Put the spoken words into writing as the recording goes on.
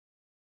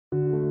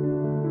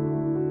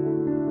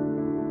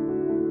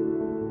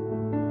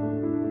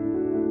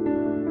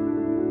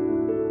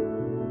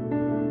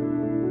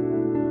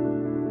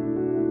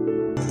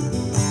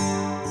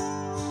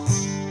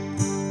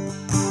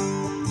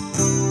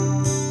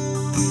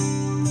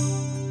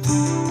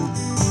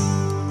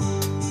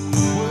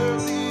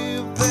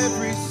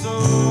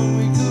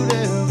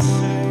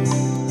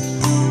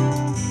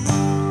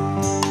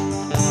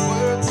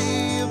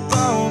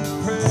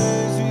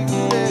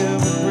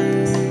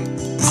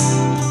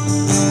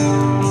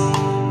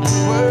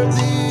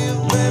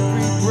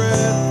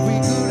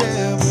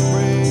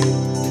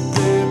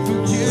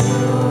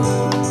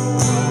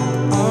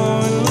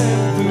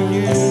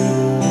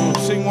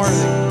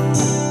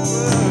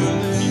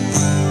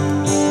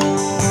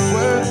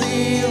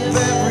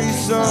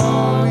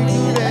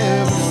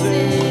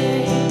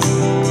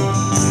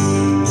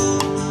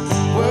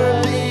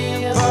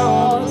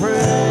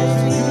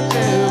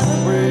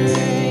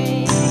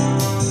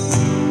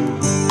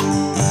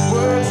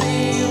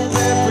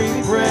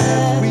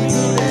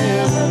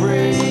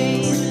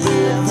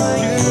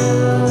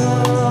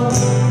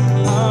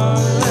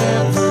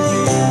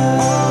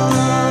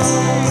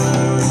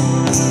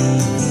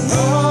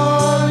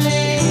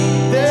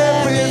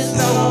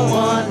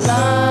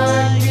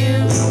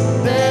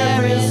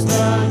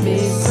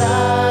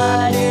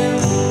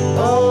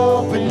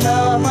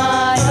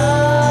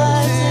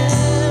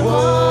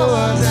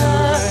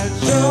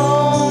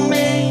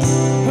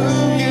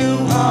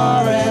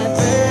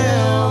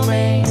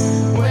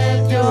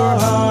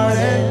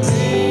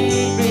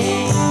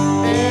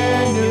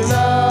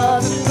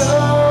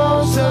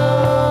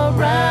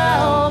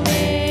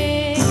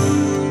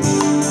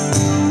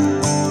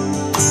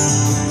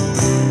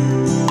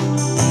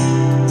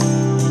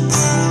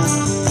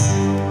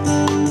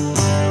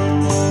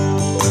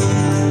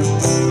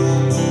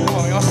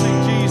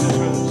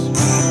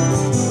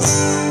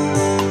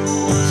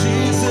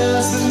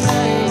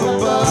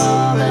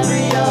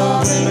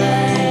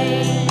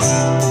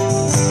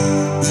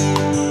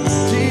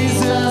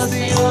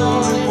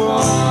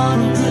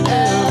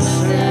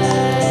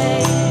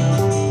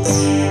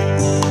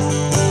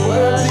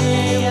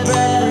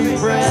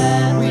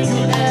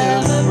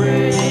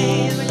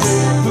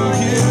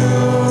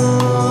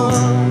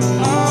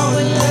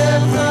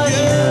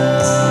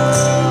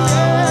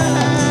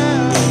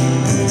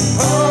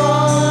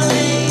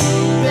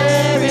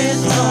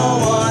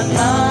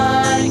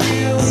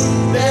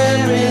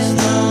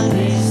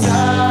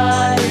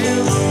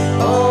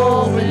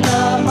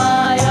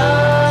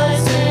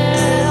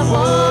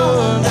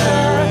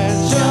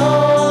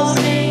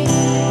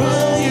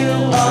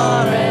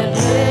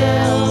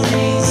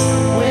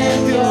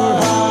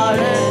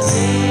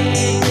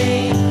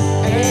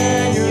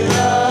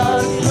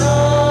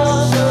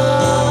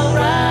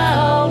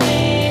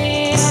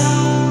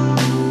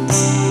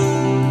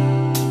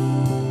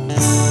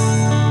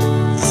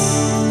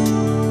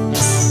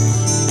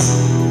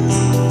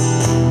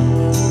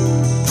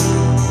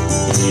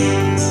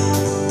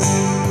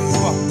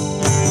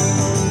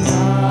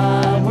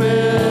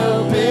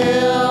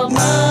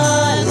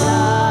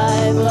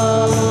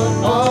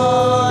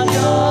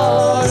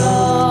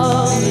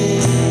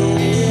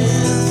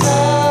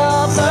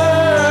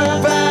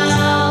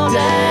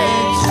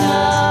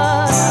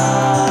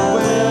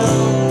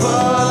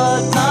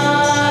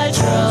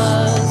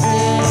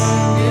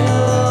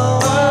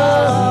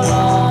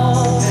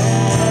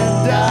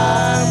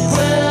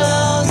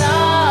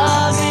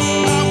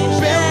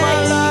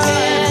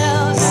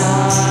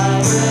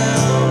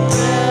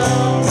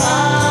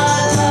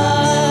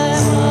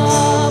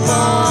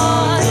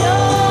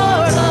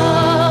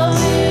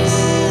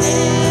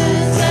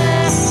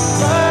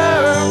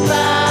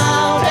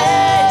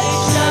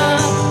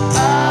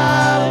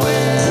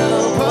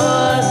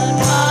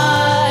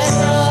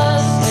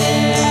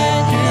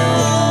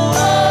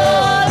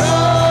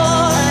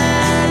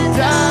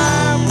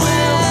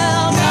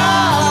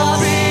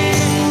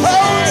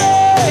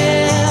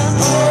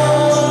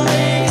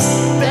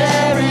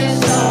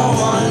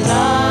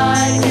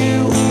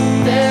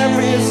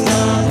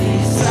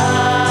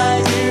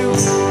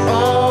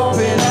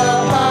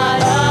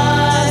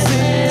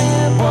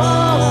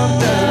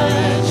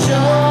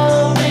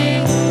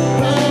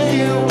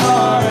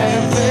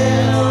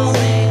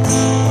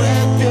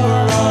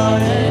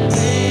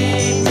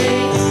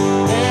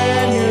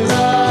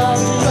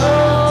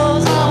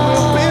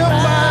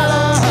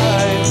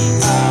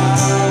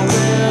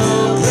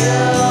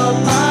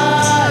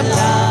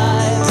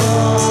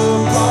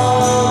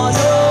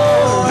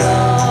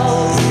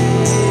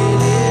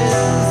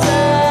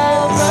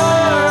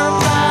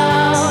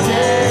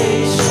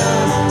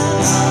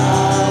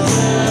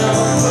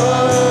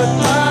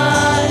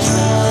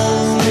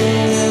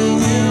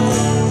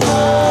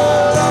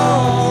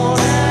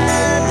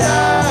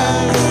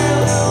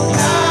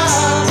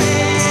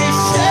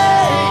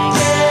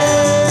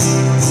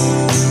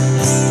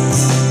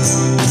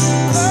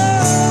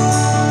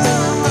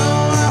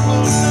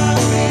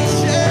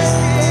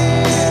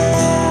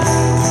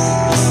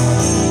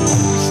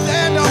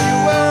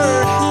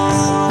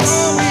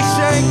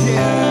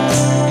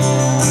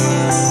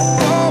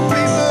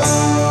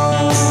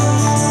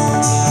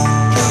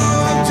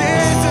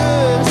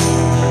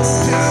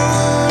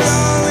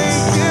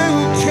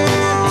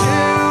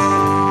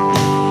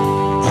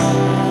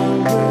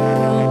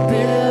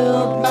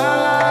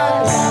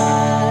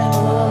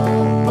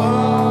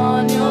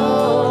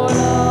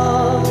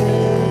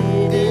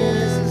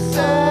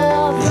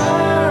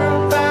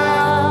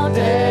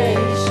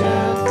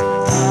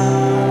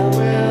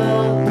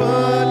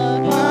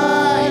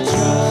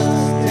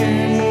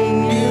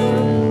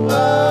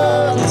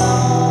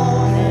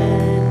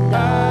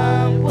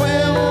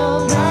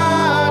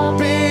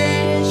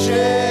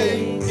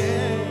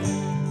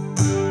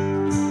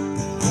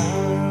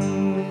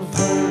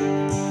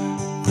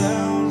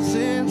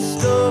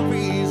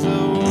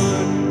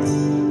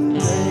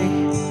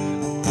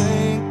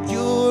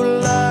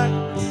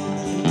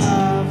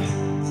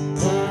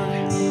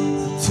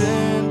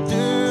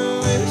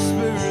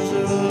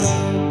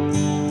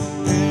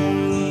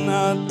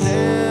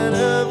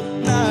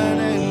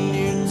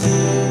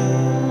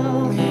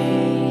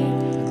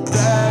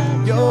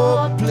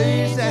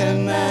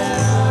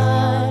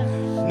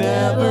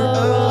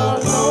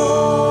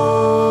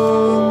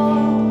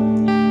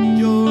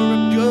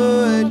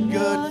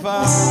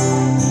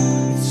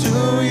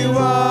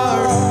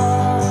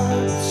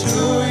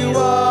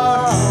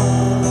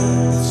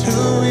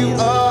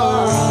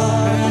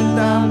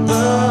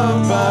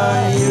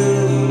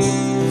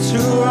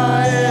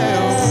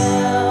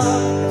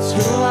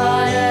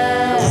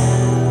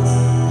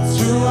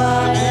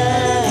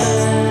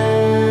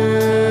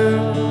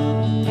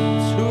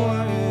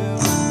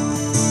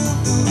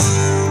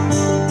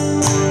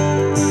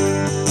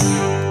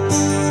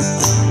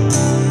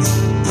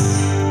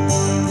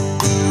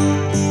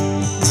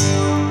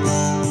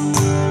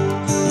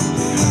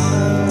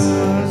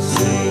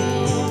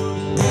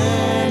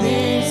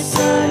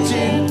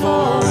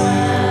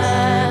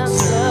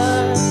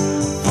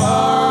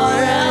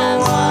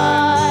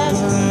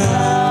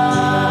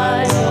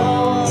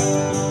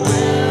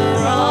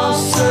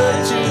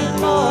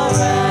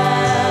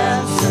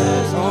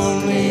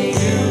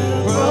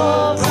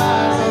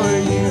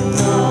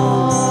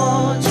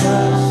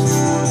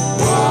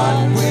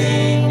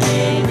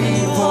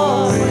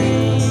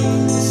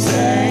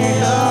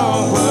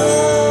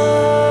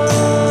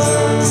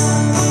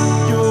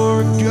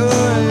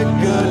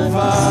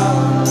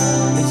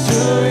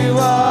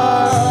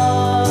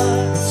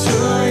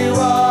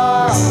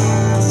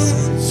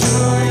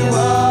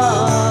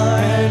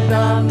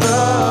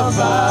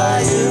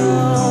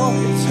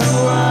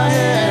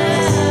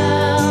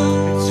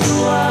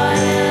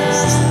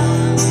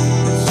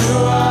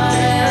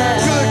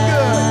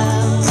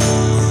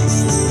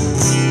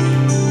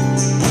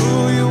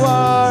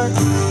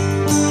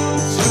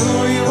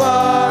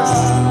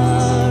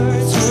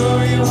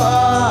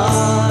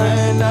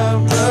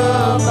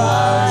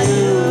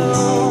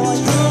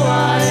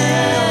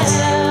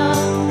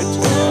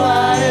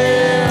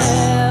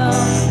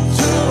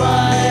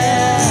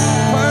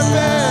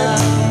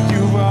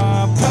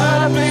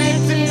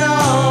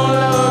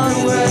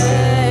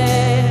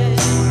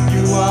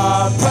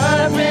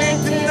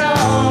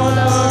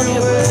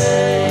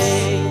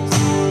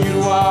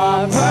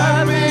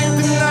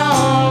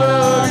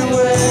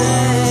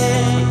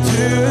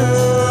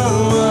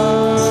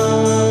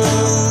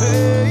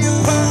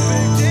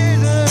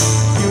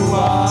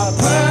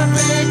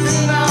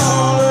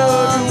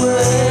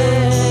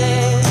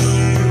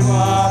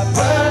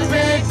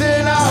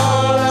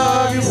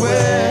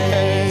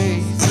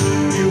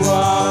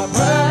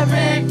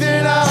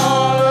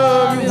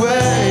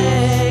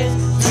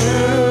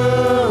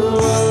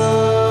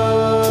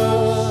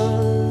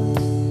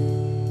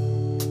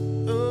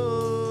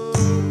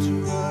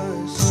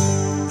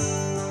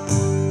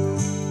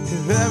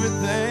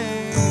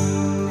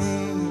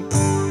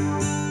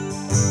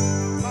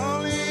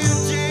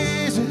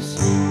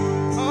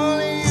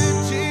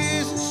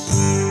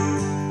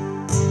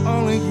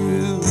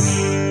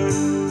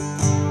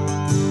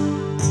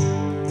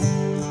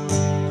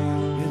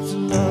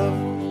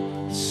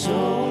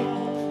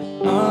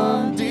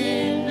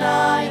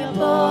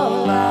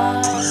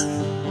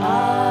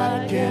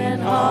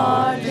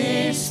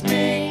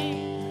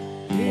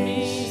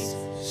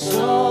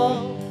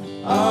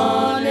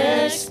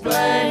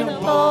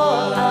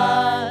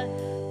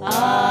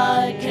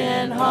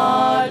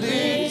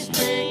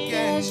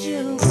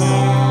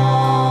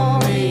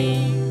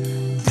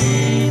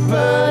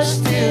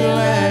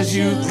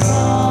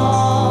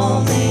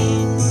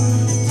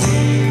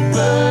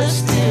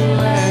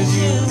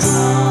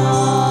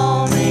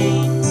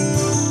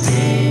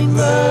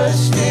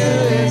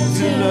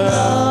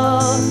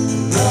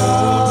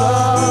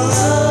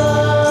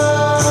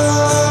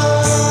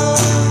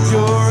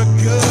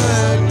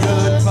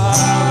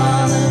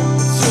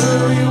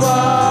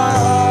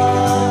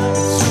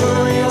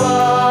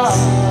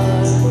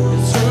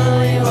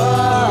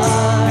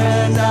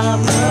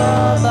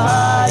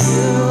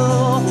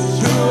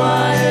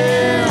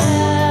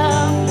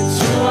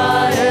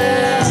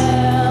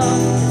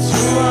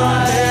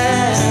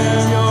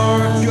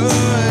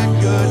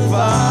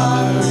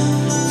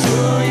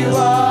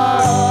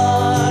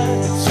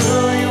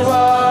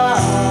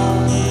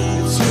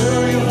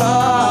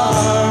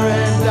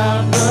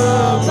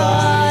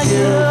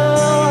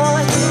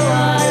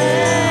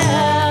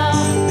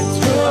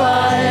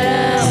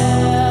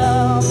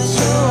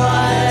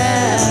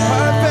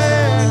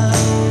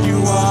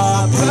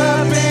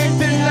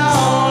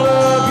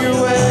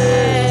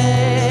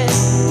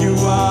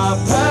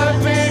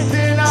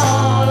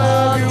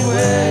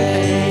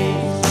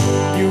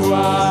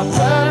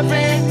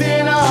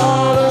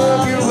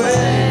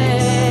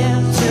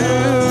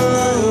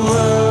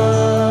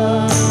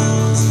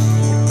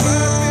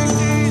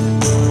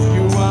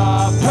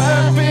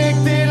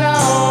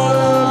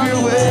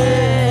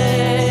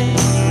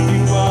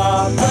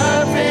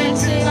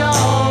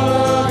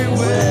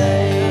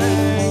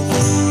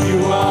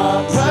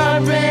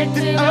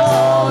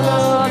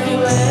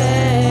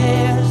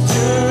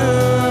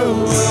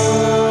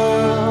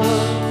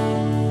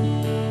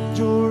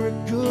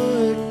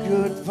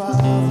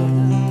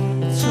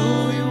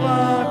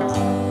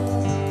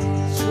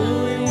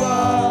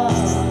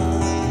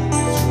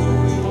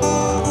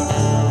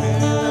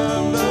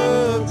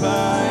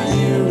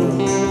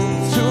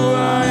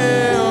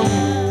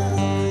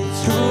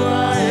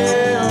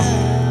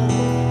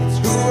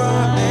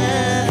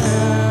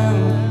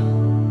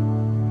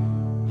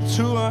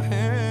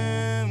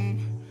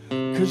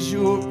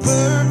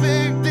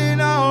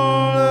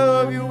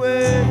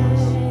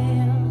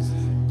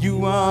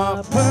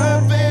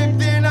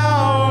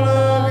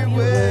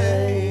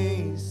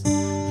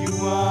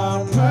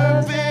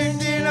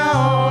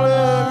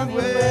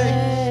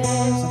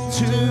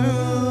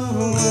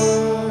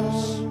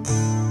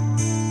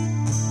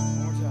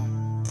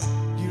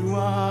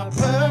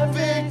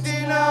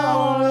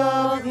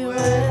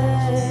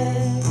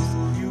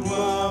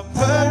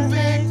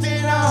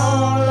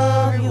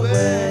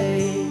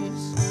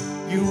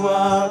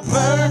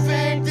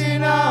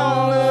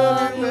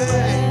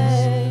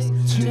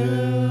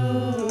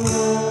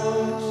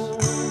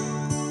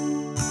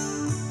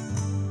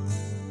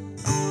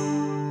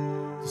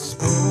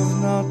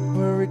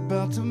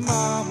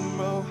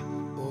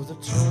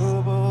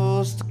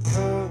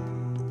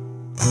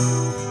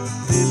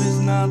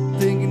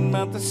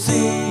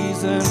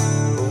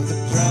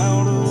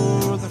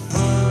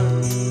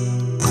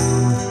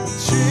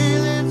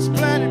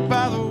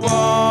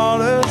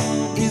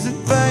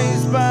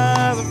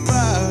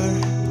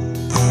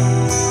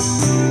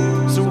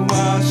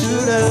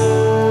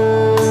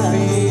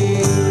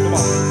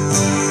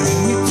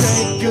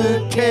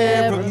good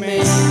care of me.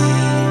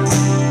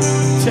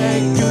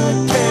 Take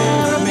good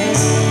care of me.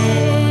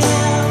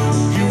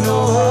 You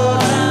know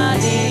what I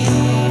need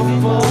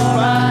before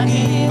I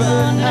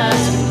even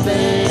ask a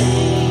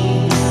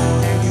thing.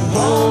 And you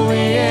hold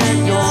me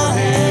in your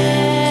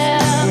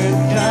hands with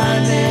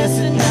kindness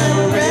that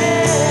never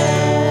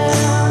ends.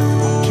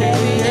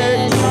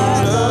 Carrying your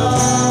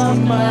love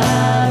no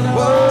matter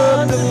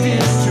what the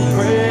future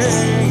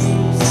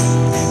brings.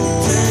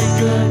 Take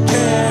good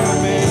care of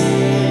me.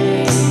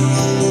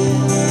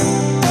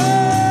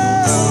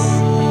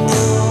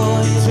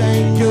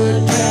 Take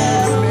good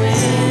care of me.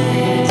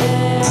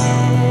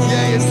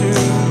 Yeah, you do.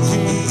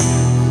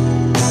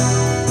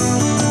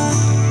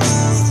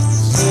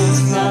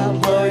 Sun's not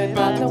worried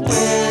about the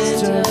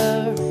winter,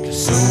 'cause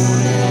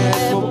soon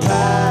it will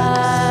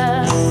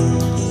pass.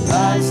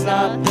 Light's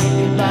not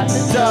thinking about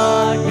the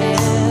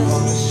darkness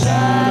or the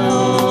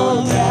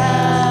shadow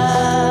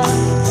past.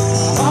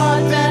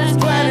 Heart that's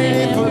planted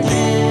in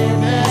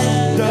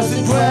forgiveness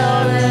doesn't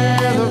dwell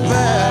in the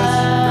past.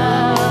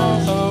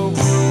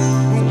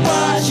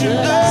 Why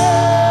should I?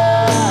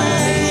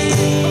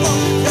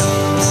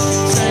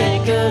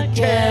 Take good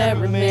care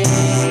of me.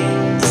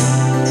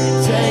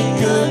 Take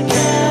good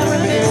care of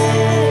me.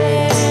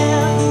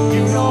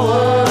 You know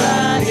what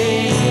I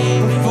need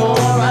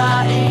before I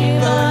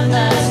even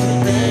ask a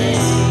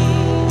thing.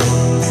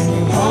 And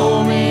you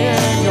hold me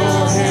in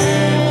your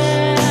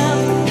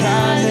hands with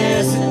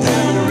kindness that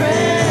never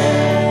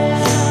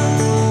ends.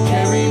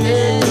 Carrying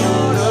in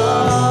your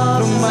love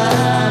no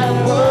matter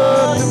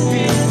what the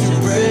future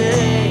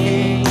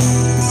brings.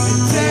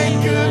 Take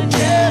good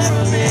care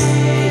of me.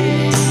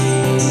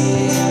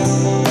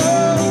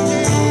 Oh,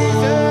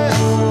 Jesus,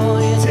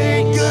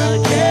 take good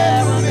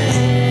care of me.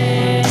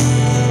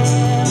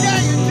 Yeah,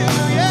 you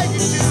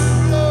do,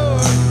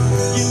 Lord.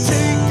 You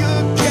take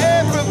good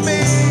care of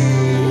me.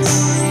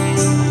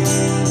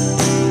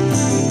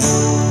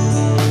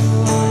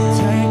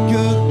 Take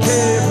good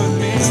care of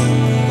me.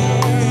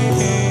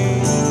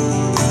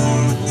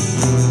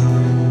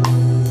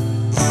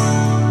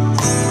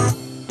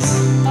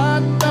 I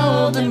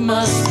know there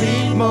must be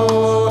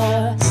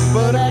more,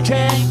 but I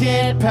can't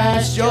get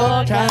past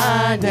your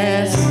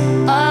kindness.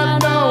 I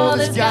know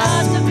there's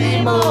got to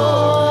be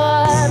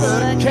more,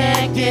 but I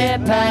can't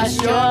get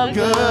past your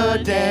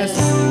goodness.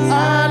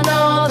 I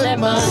know there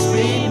must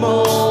be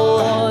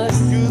more,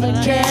 but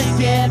I can't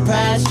get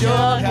past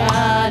your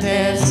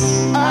kindness.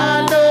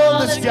 I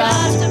know there's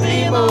got to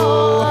be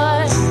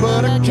more,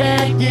 but I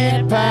can't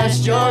get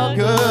past your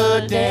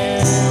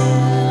goodness.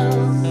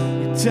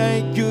 You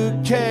take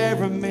good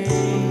care of me.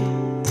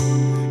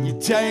 You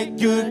take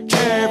good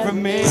care of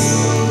me.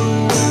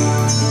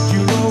 You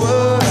know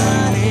what I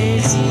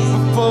need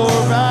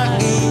before I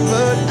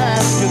even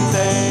ask a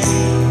thing.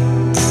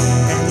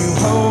 And you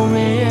hold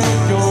me in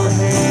your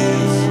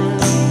hands,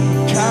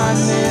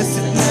 kindness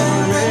that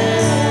never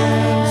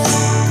ends.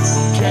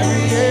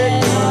 Carrying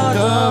your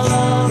love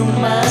no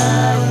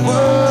matter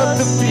what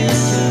the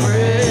future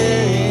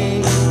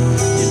brings.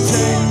 You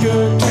take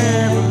good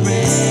care of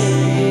me.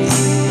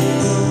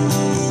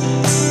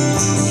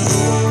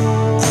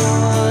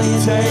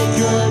 Take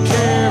good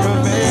care of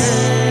me.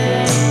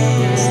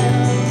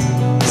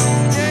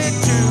 You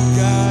do,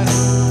 God.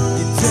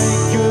 You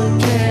take good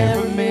care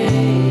of me.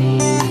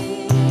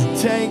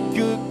 Take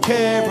good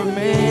care of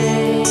me.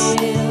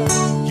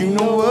 You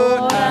know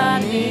what I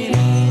need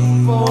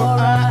before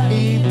I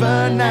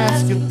even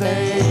ask a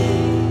thing.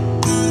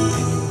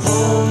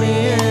 Hold me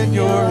in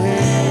your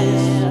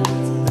hands,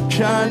 the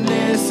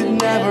kindness that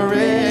never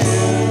ends.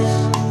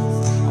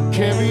 I'm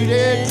carried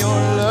in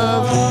your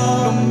love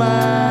no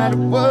matter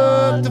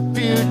what the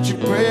future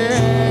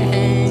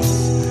brings.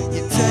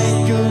 You take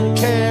good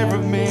care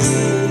of me.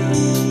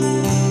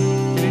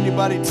 Can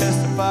anybody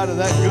testify to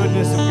that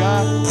goodness of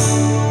God?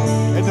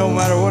 It don't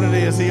matter what it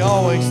is, He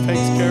always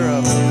takes care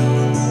of it.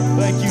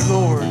 Thank you,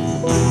 Lord.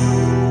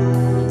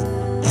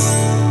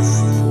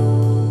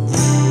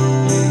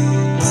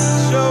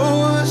 Show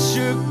us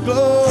your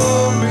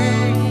glory.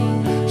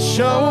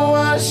 Show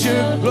us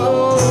your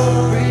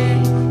glory.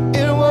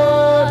 In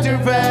wonder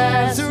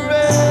and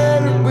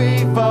surrender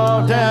we fall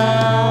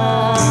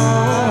down.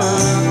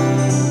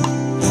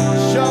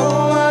 Show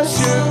us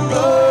your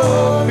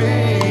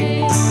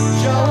glory.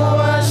 Show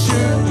us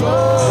your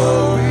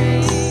glory.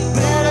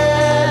 Let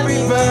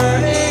every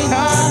burning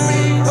heart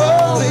be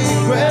holy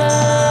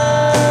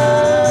ground.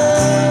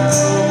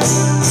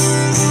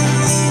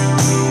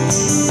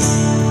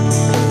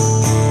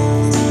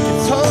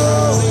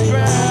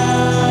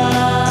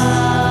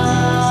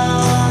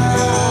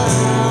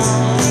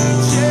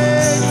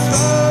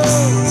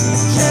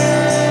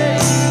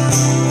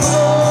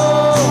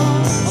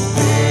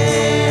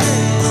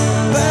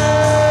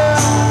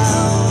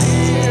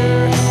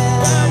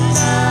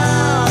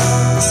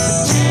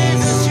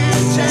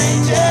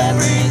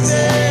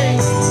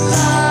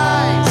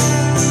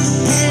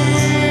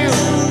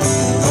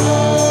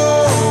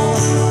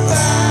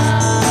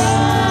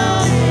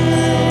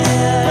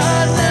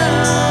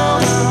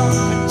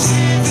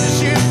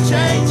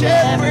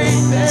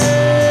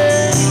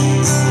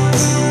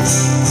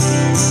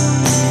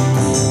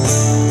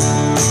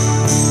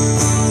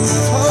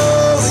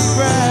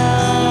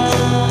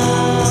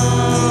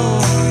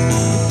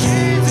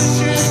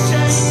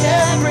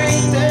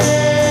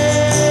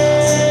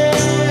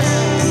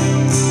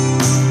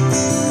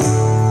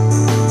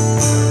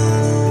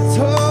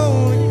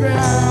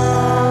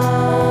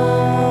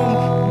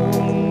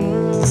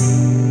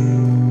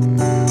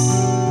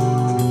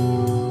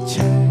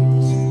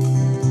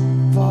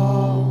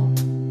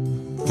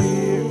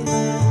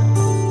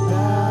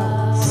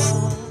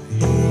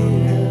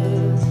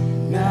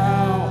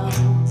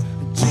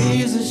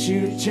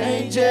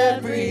 change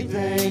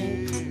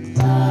everything.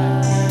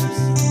 Lives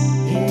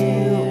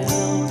healed,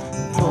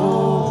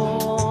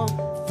 whole,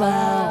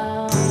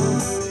 found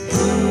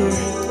here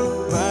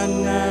right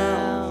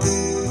now.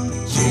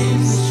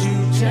 Jesus,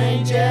 you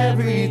change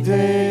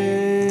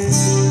everything.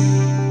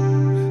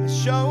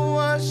 Show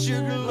us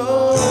your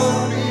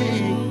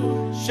glory.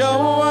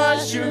 Show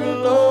us your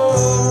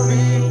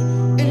glory.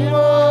 In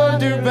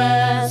wonder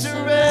and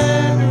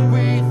surrender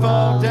we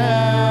fall down.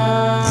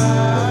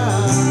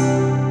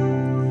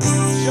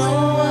 Show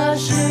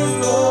us your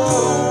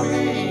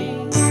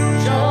glory.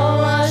 Show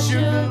us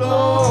your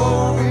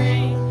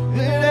glory.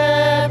 Let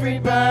every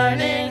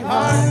burning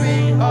heart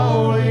be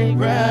holy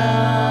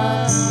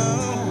ground.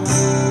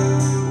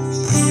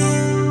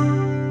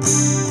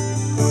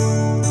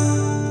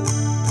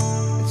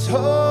 It's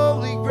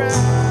holy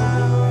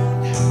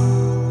ground.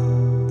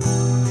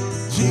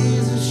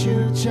 Jesus,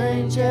 you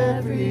change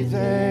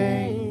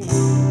everything.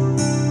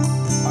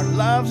 Our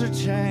lives are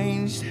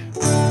changed.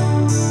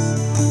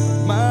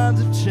 Our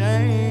minds have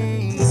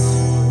changed.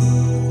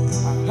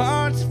 Our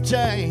hearts have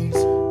changed.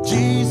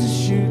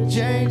 Jesus, you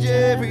change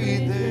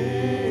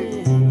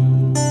everything.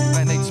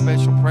 Might need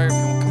special prayer if you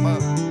want to come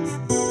up.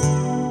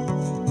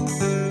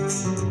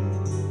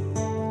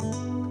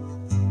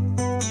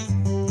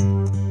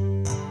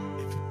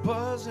 If it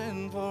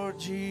wasn't for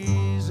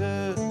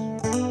Jesus,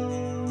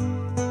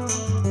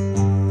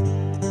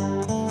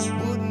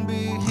 wouldn't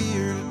be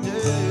here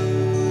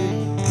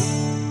today.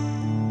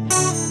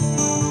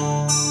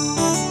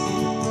 If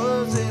it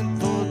wasn't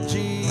for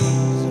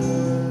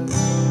Jesus,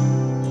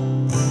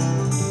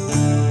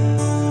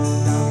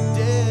 I'd be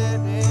dead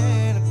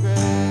in a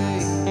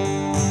grave.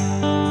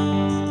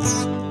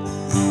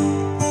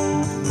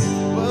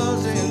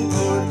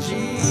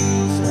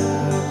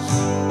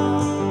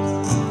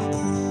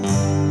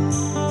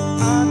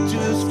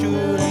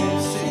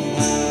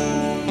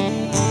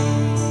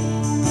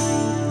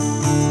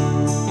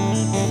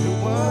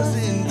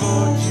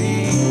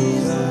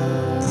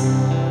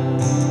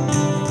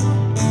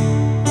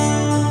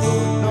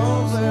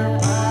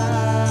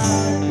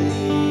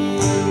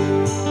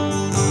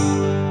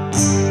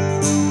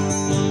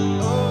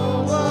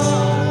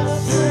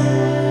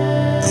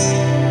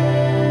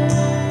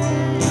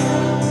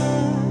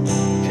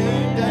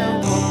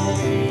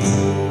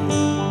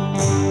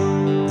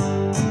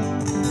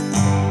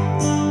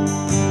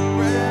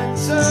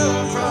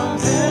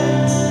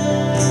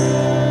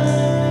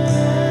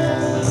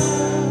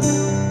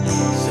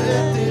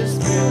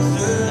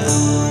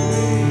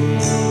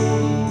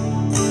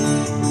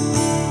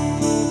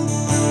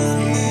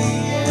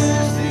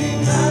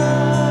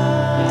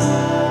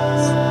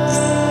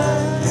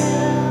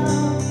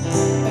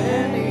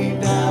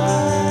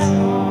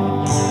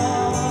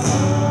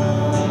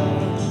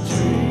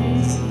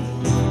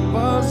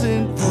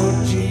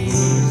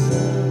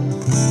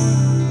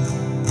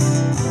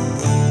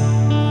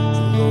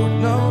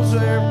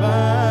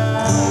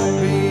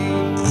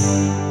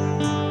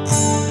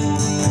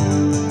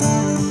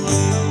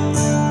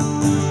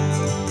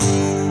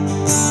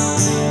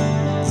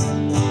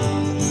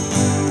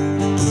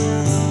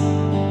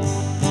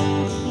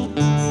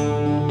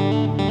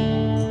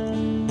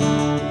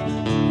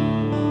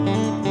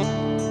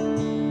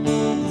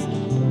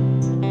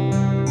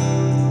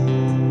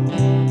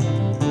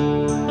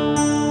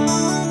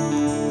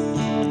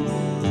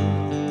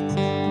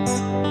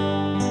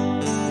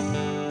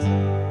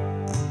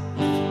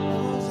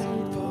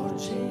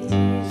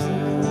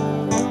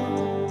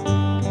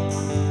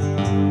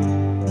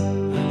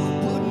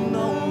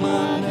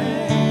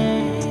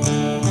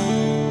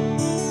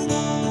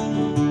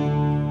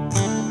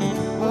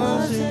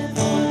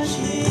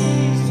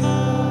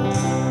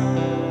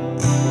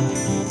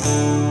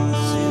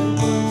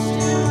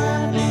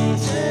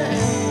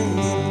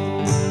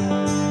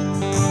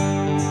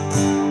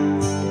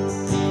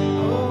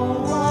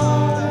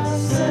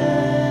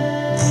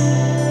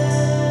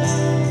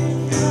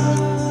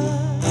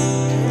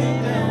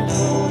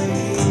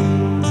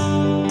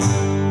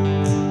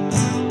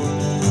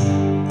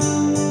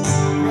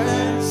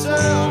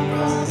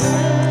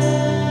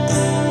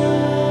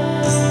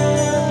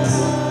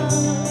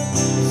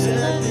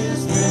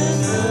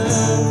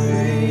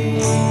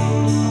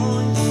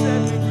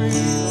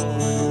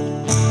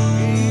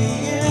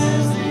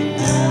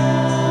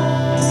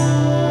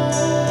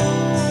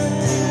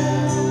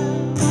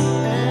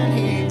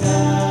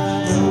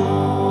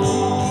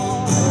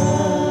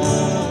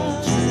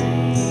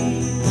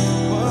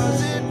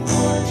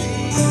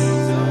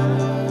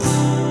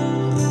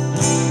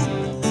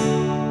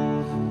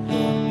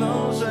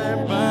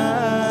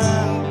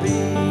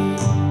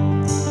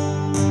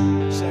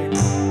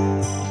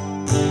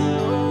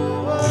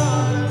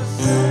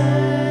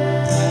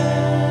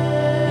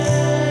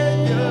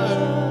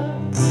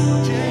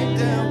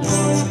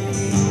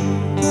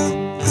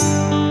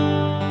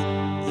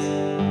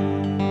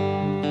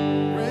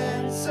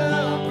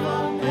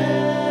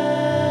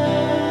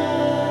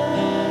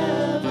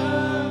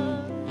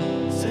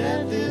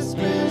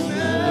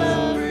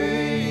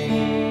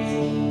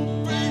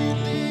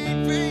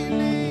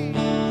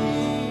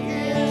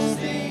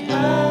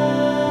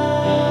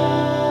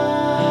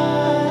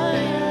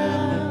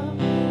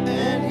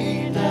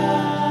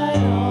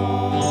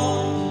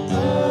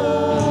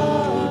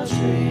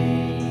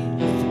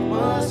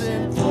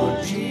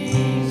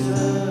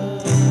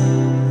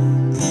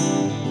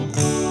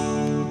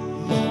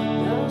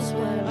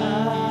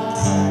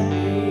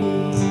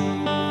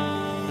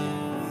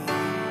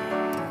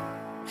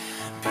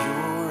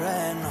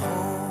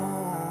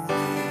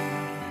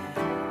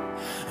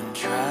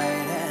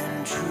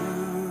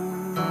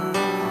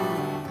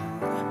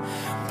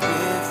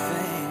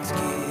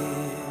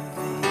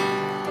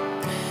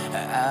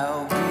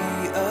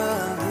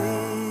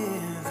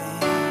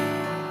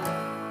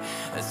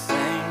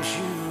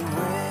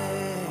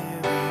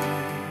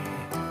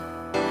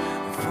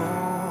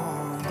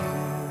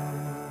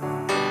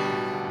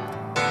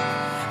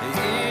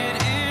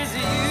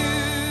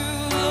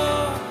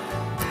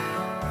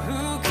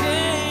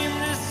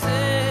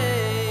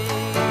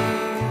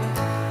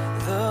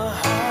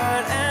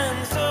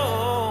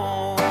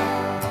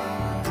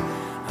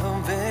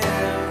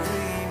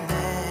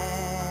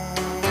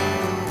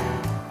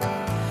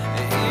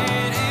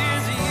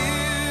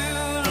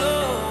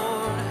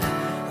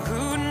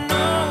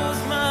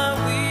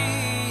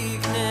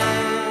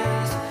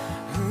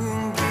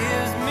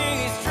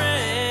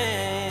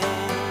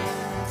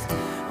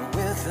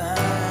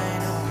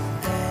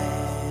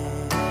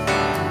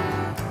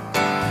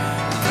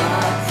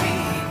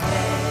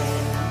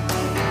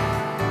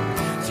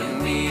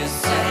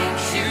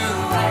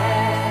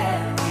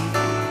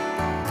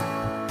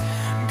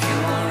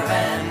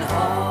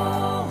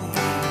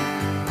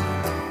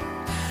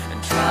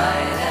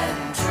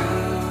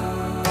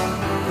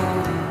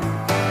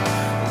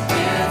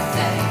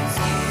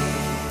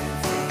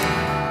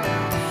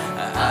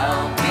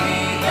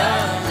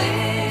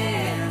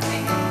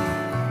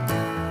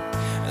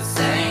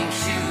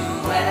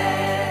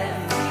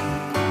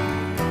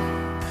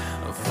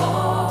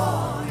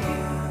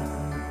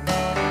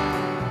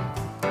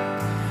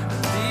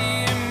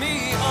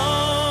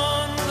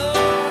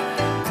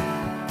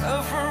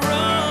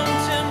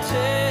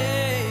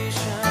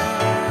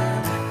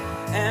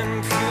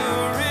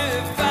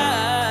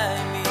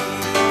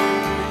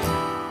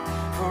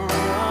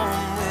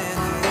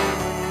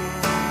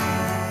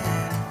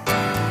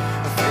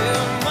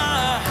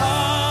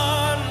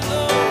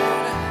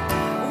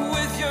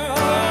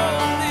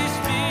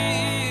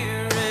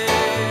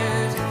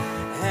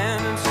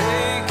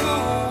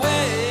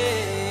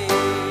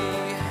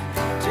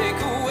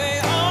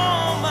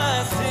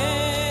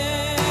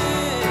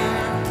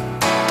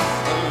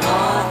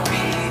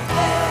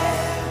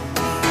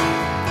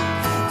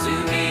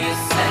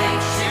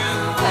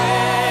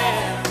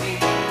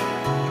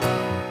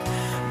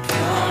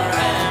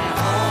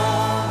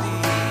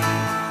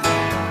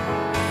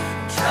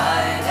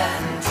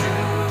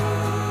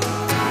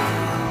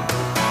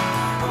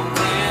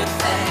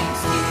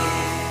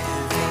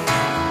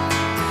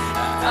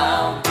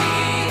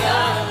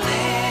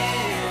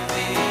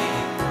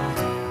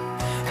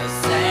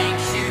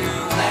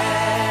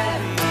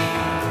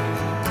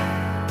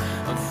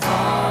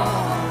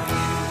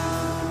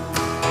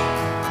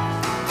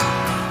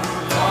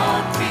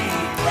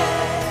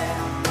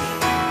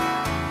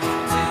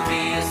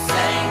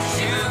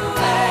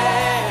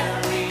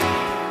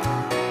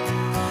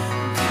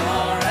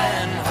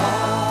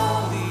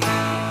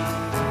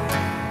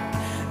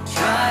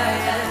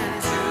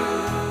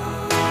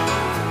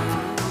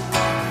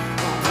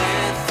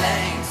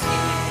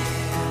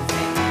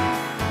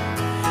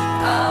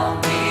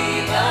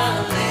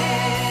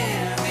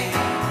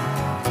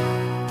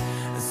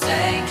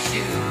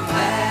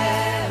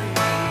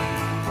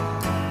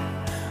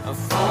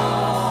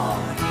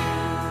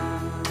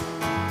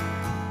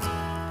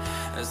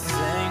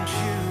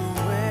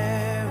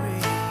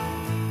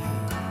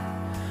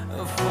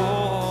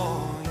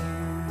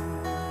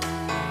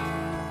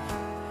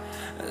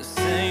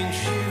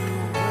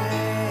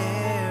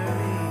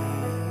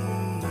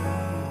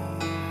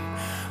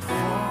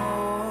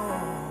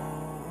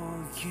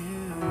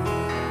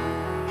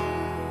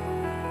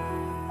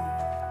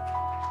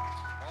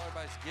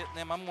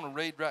 them. I'm going to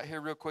read right here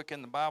real quick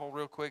in the Bible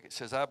real quick. It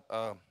says,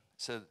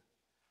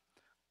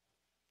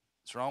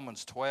 it's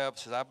Romans 12. It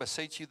says, I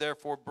beseech you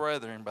therefore,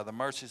 brethren, by the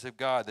mercies of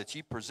God, that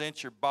ye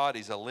present your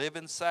bodies a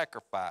living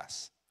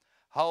sacrifice,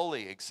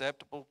 holy,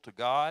 acceptable to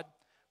God,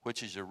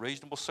 which is your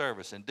reasonable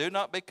service. And do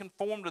not be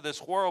conformed to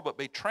this world, but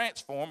be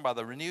transformed by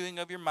the renewing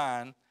of your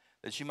mind,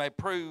 that you may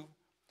prove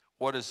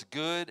what is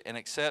good and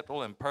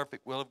acceptable and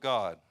perfect will of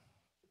God.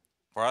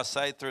 For I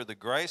say, through the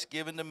grace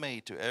given to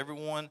me, to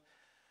everyone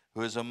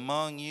who is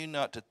among you,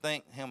 not to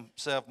think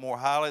himself more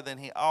highly than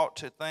he ought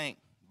to think,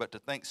 but to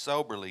think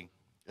soberly,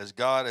 as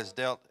God has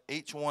dealt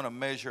each one a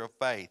measure of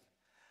faith.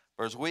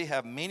 For as we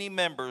have many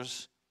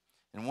members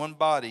in one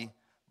body,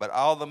 but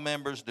all the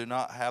members do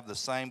not have the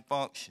same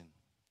function.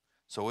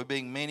 So we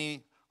being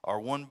many are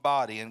one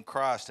body in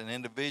Christ, and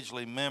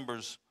individually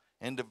members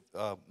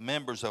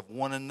of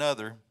one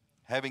another,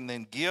 having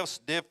then gifts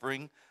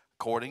differing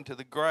according to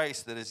the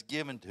grace that is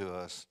given to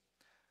us.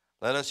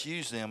 Let us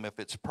use them. If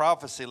it's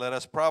prophecy, let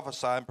us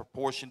prophesy in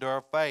proportion to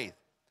our faith.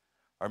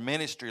 Our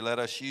ministry, let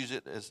us use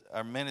it as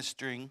our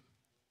ministering.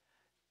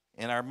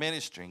 In our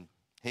ministering,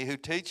 he who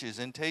teaches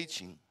in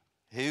teaching,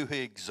 he who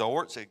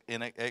exhorts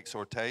in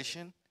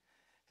exhortation,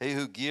 he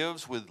who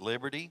gives with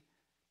liberty,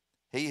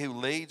 he who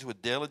leads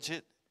with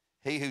diligence,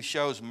 he who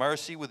shows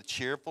mercy with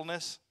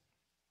cheerfulness.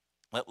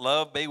 Let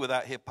love be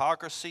without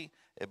hypocrisy.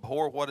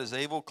 Abhor what is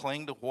evil,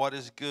 cling to what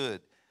is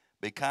good.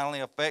 Be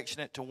kindly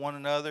affectionate to one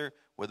another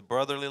with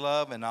brotherly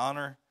love and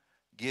honor,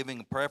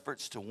 giving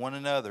preference to one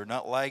another,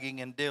 not lagging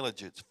in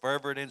diligence,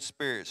 fervent in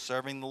spirit,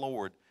 serving the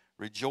Lord,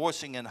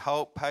 rejoicing in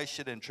hope,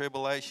 patient in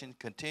tribulation,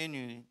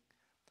 continuing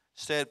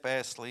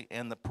steadfastly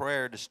in the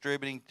prayer,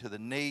 distributing to the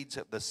needs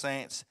of the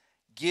saints,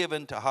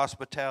 given to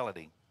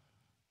hospitality.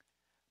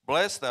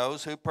 Bless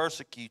those who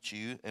persecute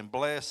you, and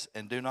bless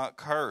and do not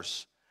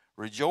curse.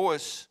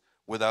 Rejoice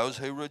with those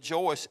who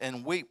rejoice,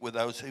 and weep with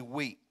those who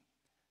weep.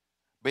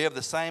 Be of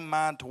the same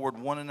mind toward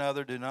one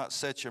another. Do not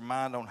set your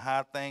mind on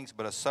high things,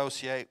 but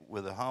associate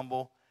with the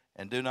humble,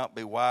 and do not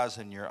be wise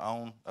in your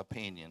own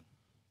opinion.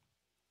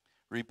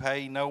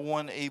 Repay no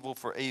one evil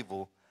for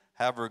evil.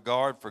 Have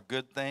regard for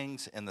good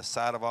things in the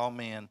sight of all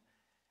men.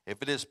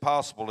 If it is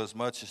possible, as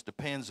much as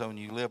depends on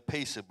you, live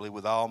peaceably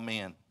with all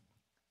men.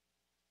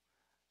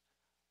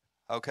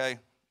 Okay,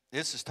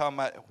 this is talking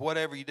about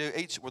whatever you do.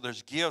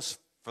 There's gifts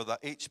for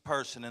each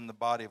person in the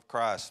body of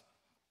Christ.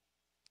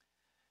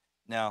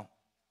 Now,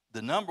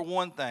 the number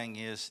one thing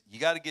is you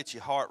got to get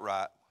your heart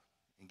right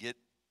and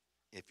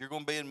if you're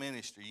going to be in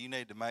ministry, you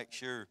need to make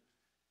sure,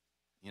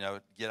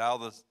 get all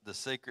the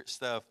secret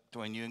stuff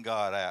between you and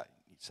God out.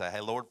 You say,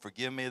 hey, Lord,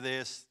 forgive me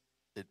this,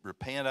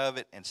 repent of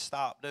it, and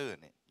stop doing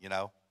it,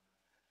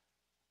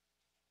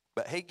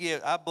 But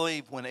I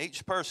believe when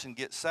each person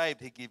gets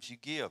saved, he gives you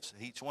gifts.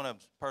 Each one of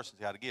the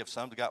person's got a gift.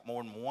 Some's got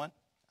more than one.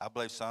 I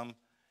believe some,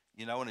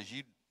 and as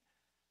you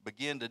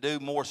begin to do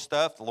more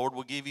stuff, the Lord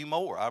will give you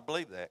more. I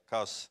believe that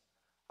because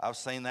I've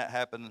seen that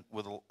happen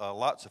with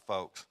lots of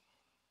folks.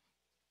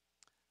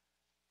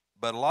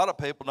 But a lot of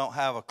people don't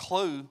have a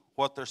clue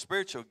what their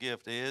spiritual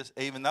gift is,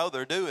 even though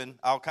they're doing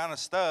all kind of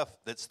stuff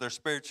that's their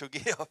spiritual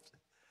gift.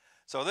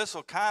 So this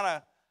will kind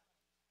of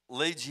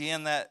lead you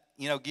in that,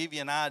 give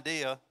you an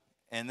idea.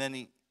 And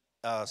then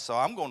so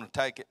I'm going to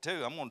take it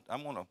too. I'm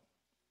going to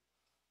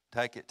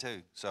take it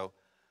too. So,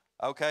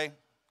 okay.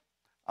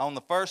 On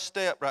the first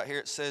step right here,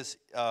 it says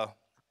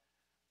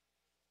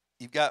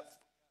you've got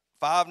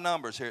 5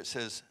 numbers here. It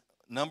says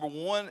number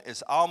 1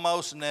 is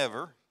almost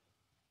never.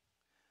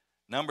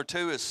 Number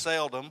 2 is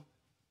seldom.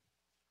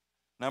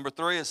 Number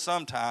 3 is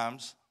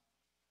sometimes.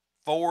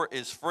 4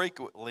 is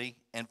frequently.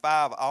 And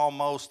 5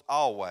 almost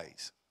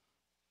always.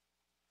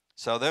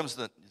 So them's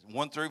the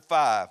 1 through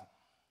 5.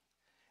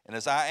 And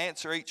as I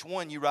answer each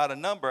one, you write a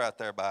number out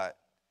there by it.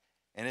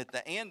 And at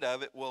the end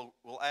of it, we'll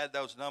add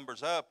those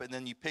numbers up, and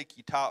then you pick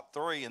your top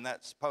 3, and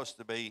that's supposed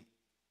to be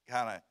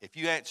kind of, if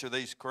you answer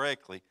these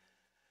correctly,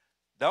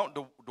 don't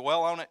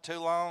dwell on it too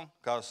long,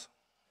 because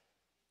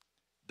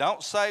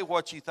don't say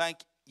what you think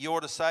you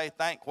ought to say.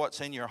 Think what's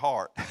in your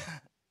heart.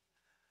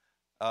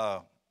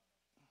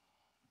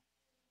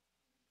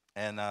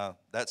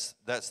 That's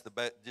the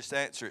best. Just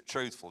answer it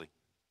truthfully.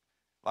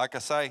 Like I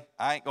say,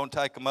 I ain't going to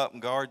take them up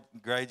and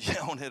grade you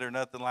on it or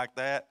nothing like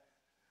that.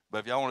 But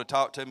if y'all want to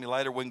talk to me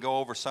later, we can go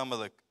over some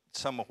of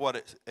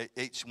what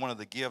each one of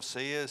the gifts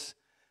is.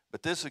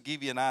 But this will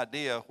give you an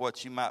idea of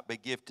what you might be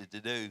gifted to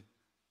do.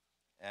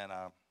 And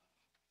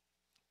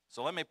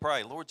so let me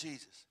pray. Lord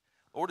Jesus,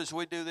 Lord, as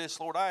we do this,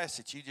 Lord, I ask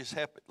that you just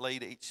help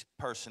lead each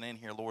person in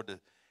here, Lord,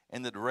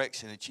 in the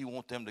direction that you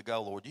want them to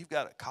go, Lord. You've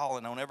got a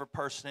calling on every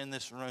person in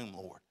this room,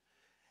 Lord.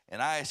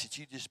 And I ask that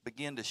you just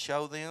begin to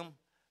show them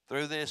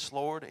through this,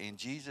 Lord, in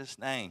Jesus'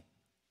 name.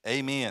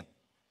 Amen.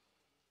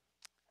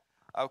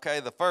 Okay,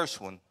 the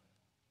first one.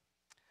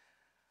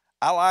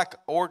 I like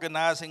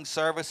organizing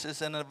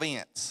services and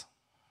events.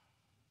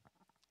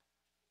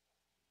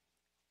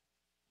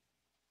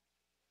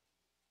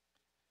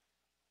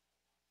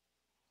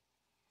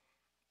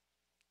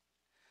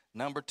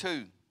 Number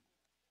 2,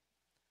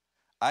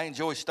 I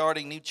enjoy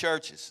starting new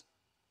churches.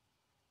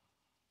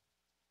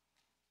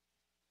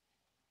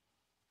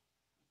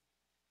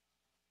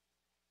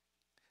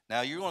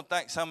 Now, you're going to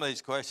think some of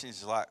these questions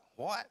is like,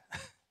 what?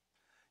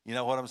 You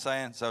know what I'm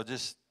saying? So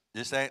just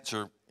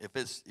answer.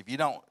 If you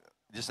don't,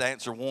 just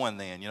answer one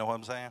then. You know what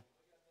I'm saying?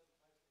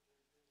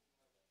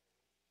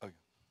 Okay.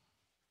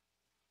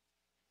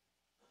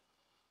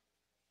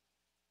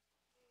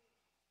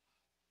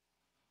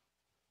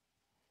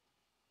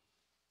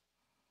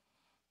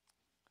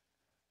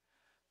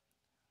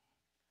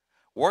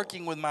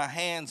 Working with my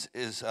hands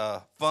is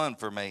fun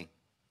for me.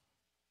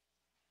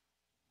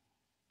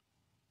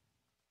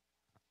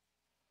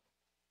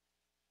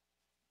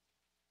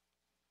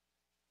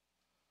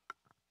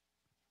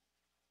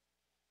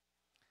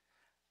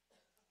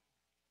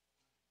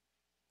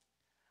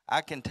 I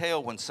can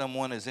tell when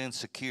someone is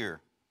insecure.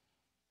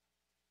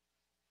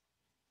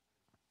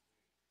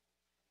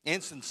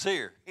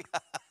 Insincere.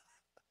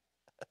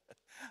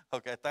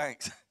 Okay,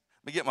 thanks. Let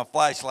me get my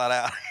flashlight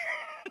out.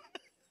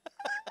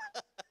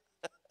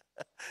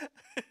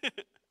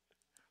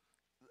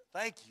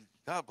 Thank you.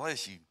 God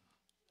bless you.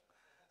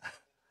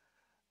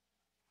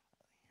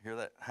 Hear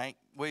that Hank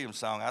Williams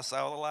song, I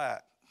Saw the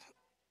Light.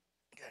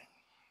 Okay.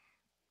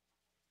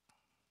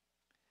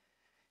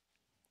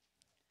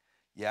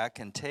 Yeah, I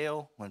can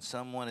tell when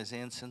someone is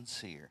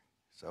insincere.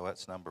 So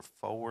that's number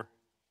 4.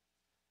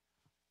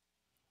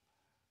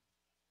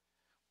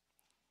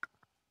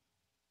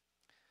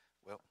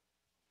 Well,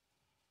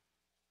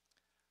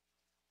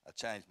 I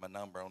changed my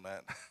number on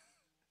that.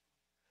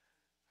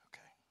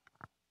 Okay.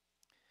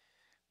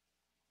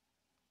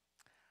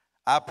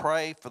 I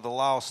pray for the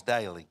lost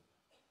daily.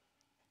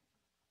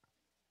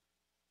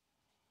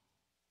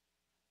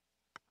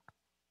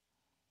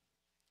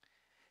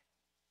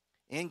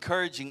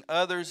 Encouraging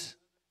others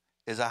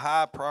is a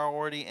high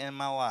priority in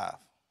my life.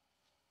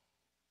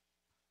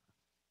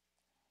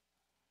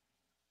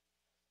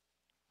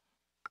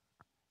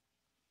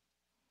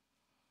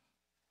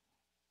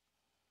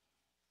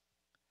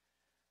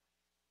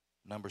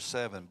 Number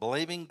 7,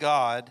 believing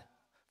God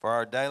for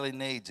our daily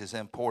needs is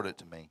important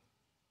to me.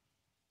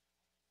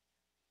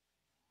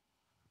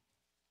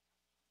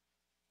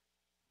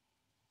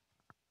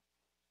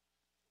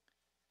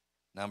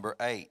 Number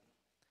 8,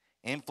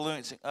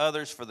 influencing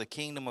others for the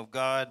kingdom of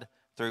God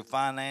through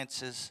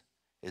finances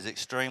is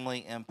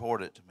extremely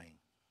important to me.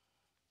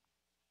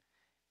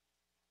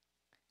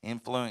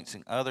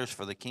 Influencing others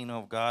for the kingdom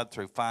of God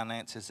through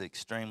finances is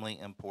extremely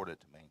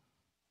important to me.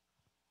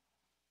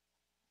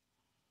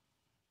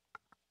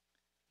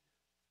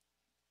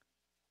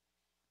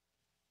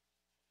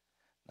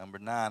 Number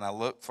 9, I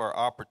look for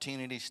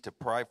opportunities to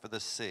pray for the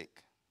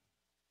sick.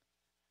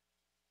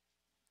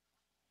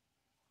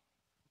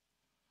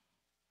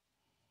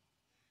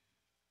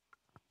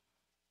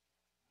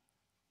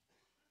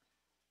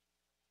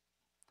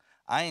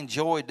 I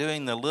enjoy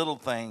doing the little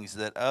things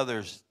that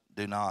others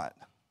do not.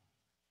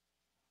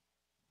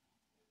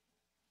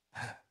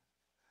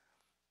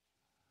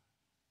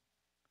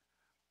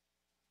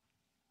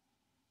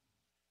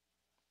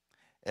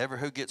 Ever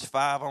who gets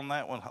 5 on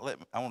that one?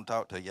 I want to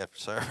talk to you after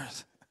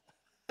service.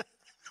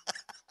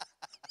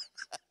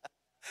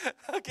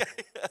 Okay.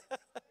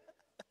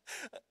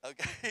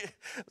 Okay.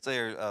 So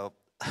here,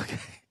 okay.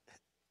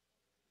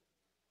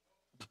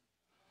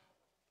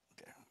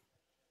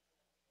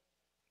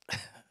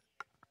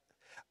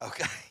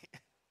 Okay.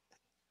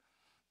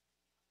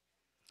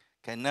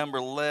 Okay, number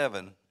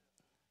 11.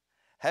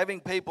 Having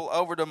people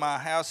over to my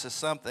house is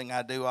something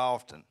I do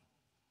often.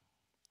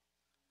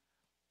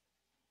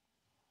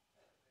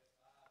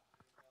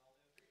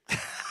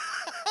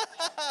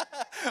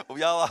 Well,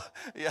 y'all,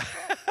 yeah.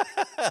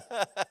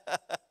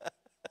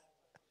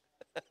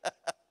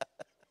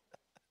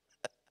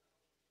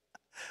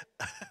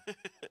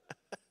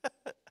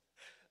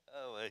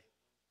 Oh, wait.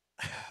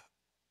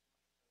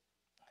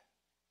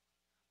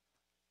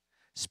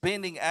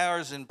 Spending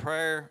hours in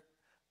prayer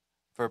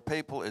for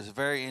people is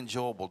very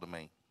enjoyable to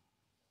me.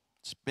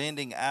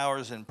 Spending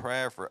hours in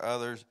prayer for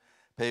others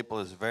people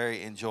is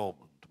very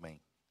enjoyable to me.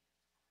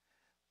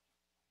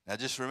 Now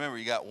just remember,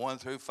 you got 1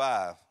 through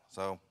 5.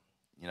 So,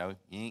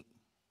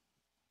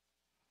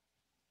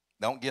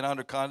 don't get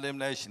under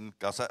condemnation,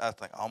 because I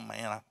think, oh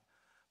man,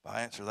 if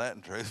I answer that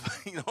in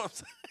truth, you know what I'm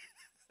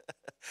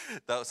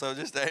saying? So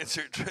just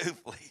answer it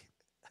truthfully.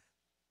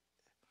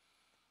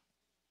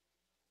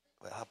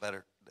 Well, I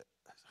better,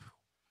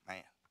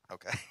 man,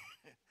 okay.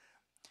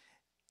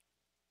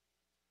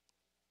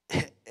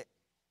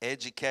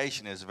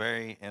 Education is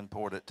very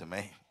important to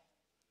me.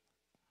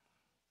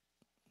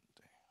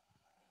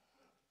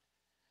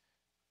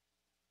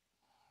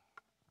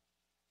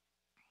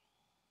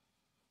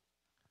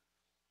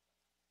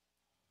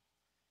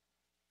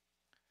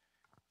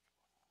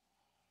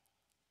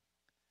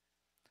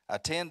 I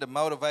tend to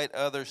motivate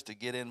others to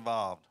get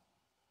involved.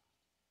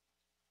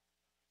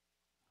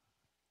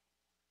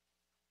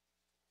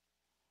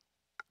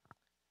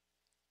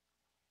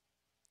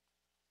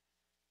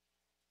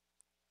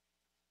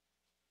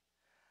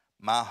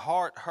 My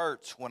heart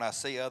hurts when I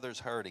see others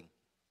hurting.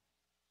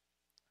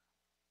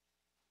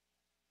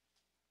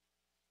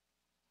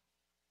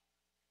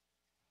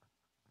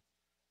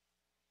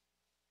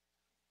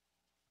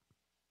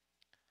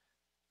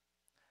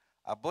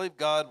 I believe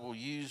God will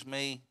use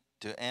me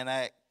to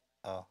enact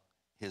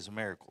His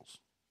miracles.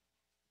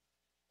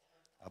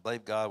 I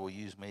believe God will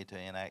use me to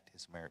enact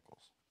His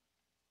miracles.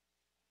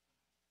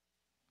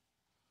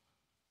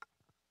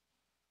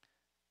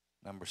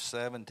 Number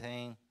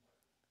 17,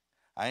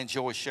 I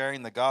enjoy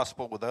sharing the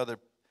gospel with other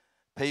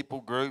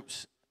people,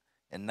 groups,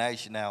 and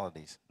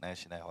nationalities.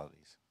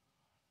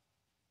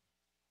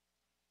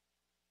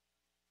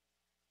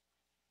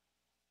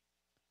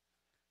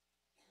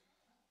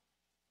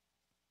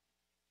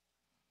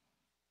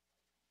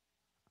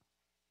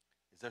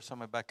 Is there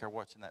somebody back there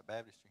watching that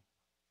baptistry?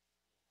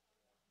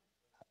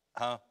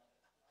 Huh?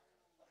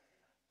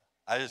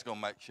 I just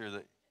gonna make sure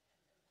that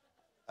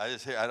I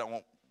don't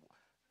want.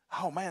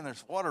 Oh man,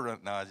 there's water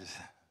running. No, I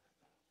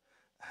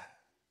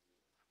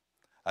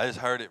just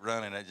heard it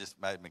running. It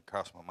just made me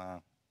cross my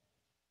mind.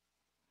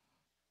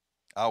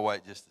 I'll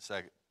wait just a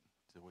second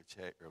till we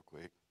check real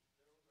quick.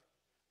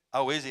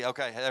 Oh, is he?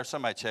 Okay, there's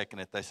somebody checking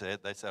it. They said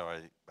all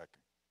right back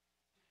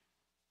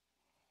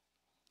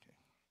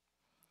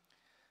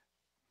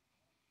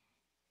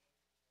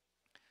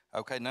there.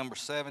 Okay, number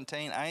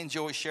 17. I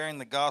enjoy sharing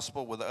the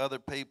gospel with other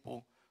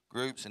people,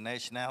 groups, and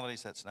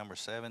nationalities. That's number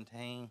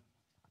 17.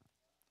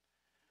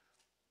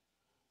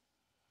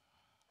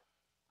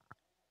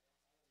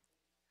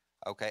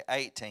 Okay,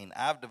 18.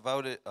 I've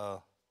devoted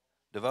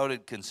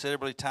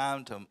considerably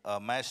time to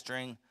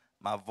mastering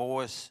my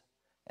voice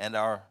and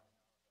our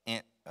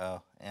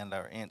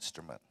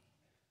instrument.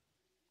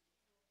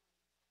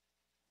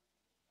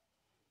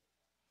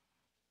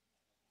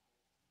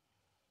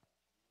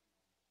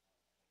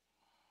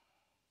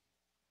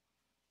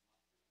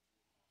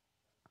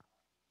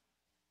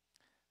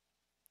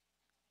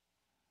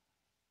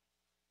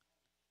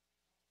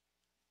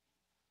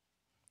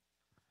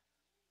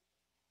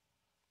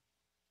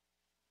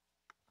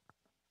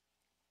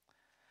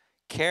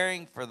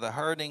 Caring for the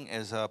hurting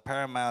is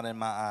paramount in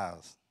my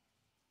eyes.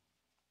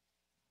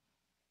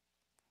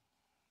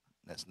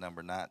 That's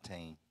number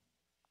 19.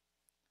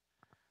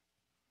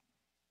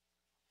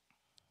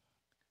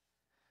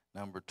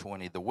 Number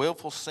 20. The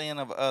willful sin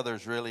of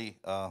others really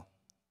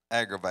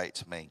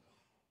aggravates me.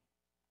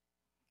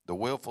 The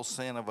willful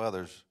sin of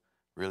others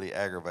really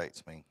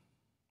aggravates me.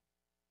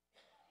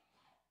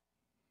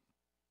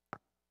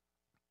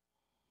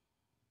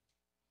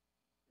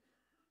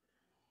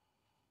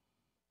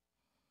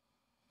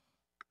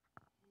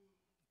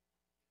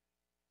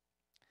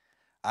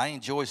 I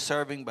enjoy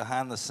serving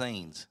behind the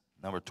scenes.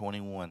 Number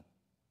 21.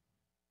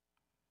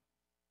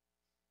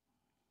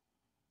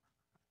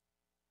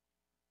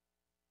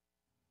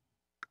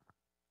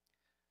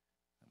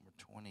 Number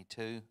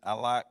 22. I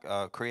like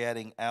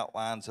creating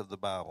outlines of the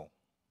Bible.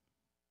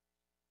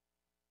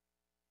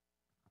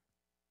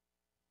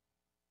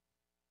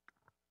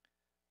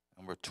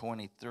 Number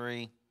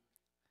 23.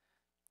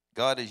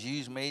 God has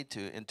used me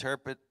to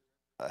interpret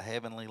a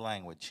heavenly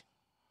language.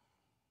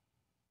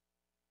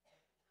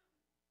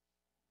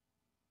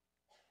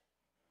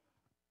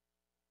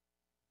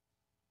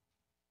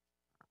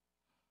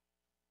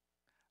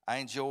 I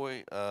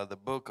enjoy the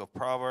book of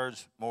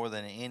Proverbs more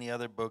than any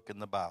other book in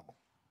the Bible.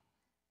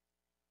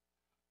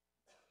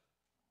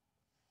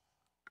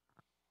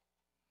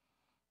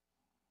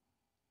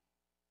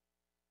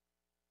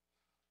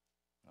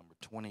 Number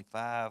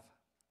 25.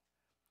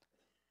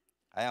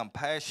 I am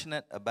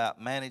passionate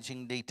about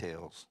managing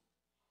details.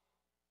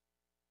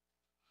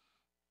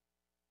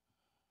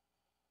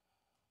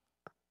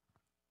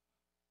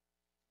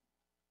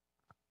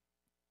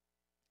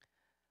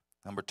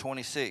 Number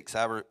 26,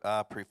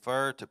 I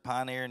prefer to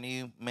pioneer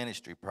new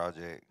ministry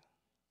projects.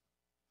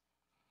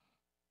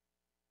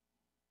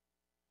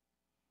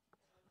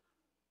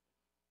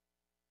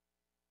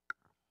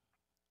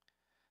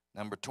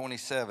 Number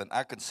 27,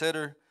 I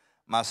consider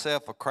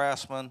myself a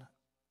craftsman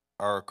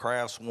or a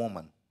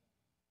craftswoman.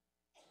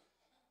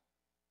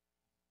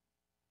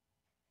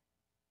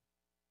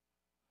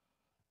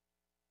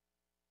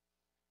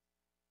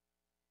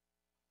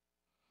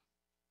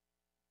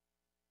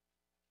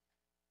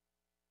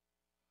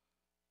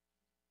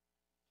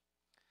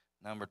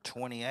 Number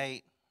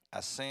 28,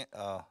 I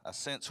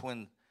sense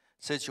when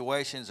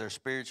situations are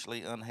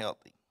spiritually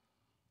unhealthy.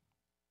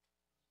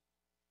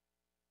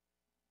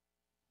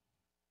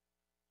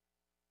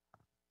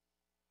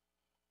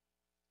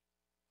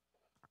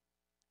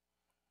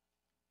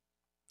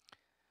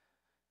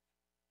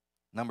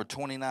 Number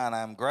 29,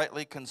 I am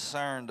greatly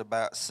concerned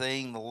about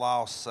seeing the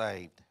lost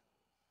saved.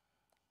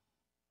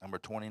 Number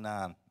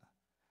 29,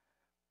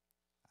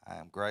 I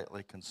am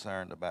greatly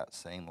concerned about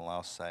seeing the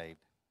lost saved.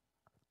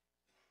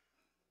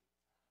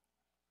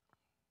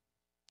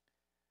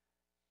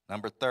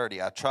 Number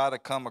 30, I try to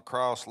come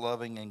across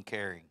loving and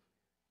caring.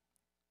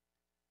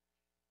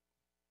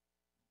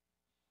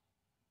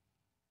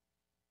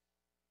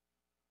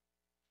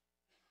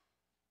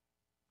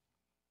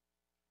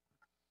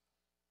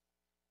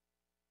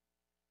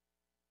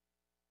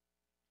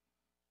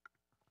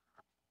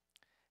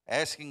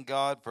 Asking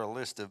God for a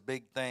list of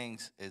big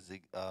things is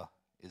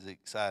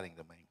exciting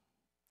to me.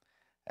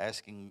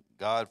 Asking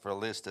God for a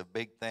list of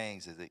big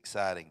things is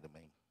exciting to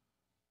me.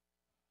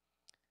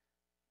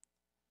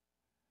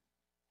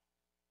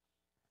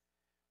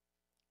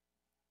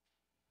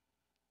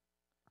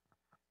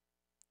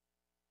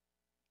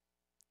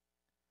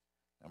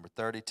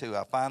 32.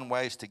 I find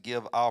ways to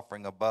give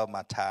offering above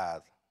my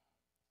tithe.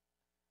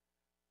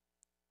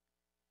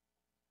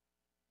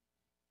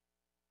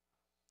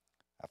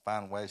 I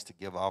find ways to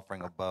give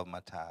offering above my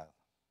tithe.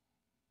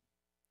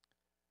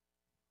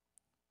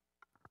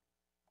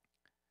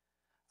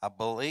 I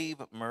believe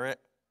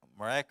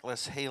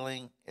miraculous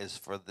healing is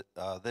for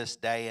this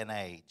day and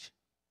age.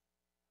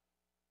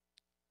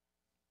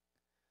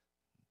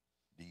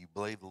 Do you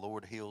believe the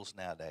Lord heals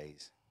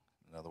nowadays?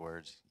 In other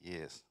words,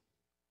 yes.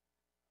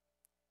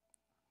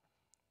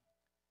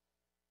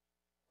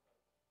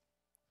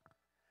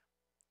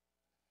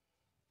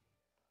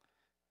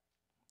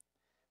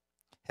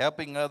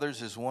 Helping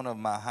others is one of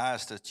my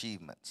highest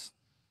achievements.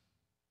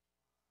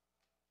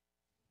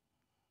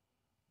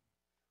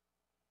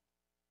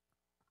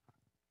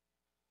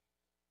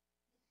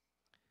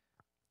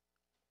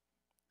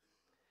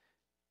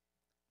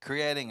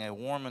 Creating a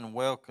warm and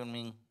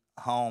welcoming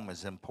home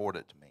is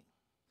important to me.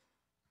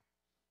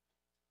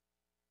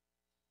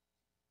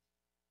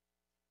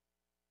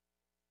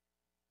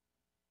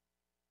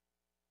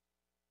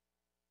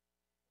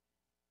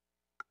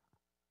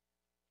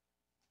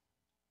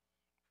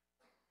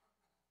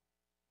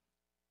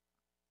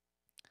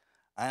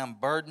 I am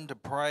burdened to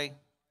pray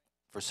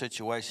for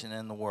situation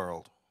in the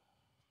world.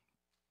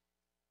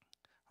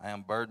 I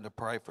am burdened to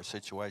pray for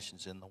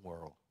situations in the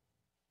world.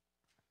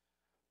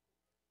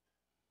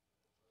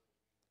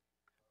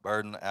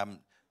 Burden, in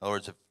other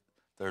words, if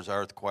there's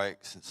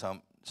earthquakes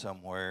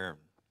somewhere,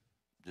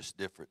 just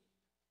different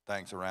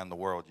things around the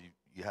world,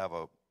 you have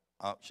a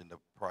unction to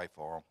pray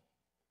for them.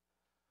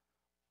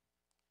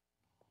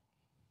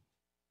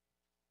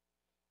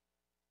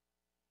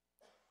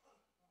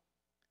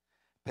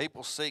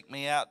 People seek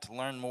me out to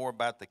learn more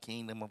about the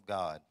kingdom of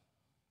God.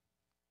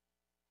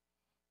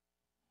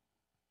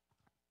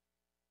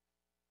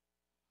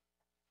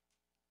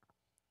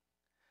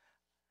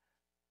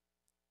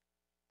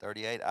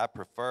 I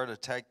prefer to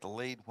take the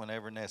lead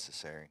whenever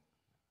necessary.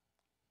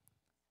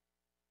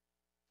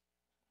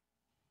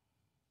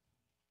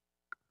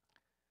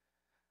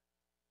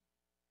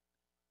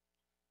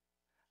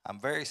 I'm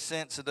very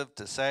sensitive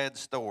to sad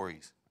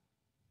stories.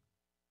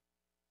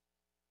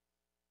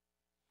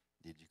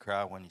 Did you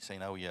cry when you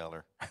seen Old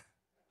Yeller?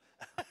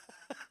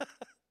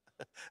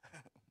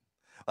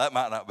 That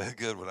might not be a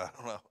good one, I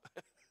don't know.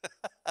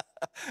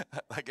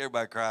 I think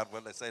everybody cried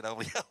when they said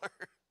Old Yeller.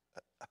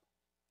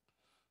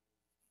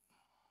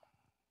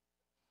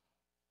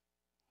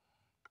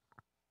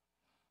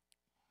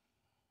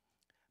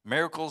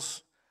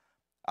 Miracles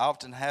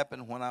often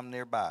happen when I'm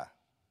nearby.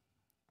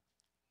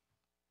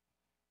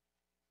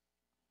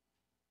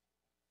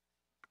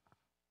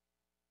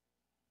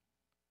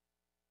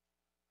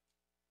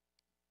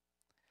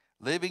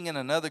 Living in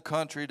another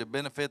country to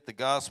benefit the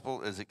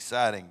gospel is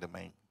exciting to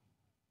me.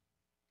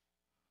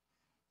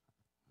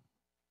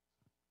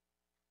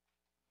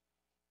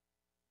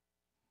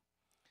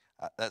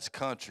 That's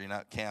country,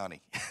 not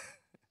county.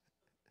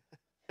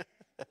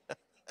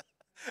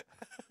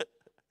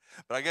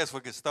 But I guess we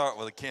could start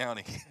with a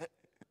county.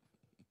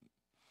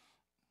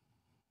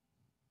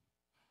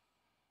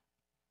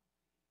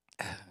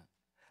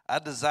 I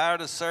desire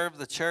to serve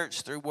the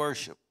church through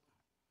worship.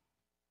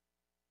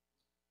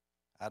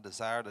 I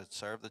desire to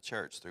serve the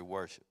church through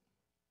worship.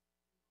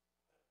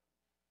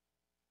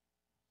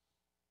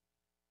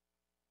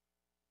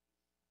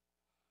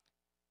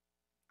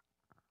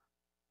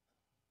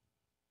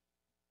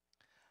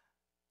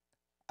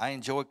 I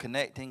enjoy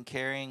connecting,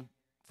 caring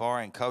for,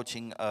 and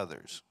coaching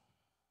others.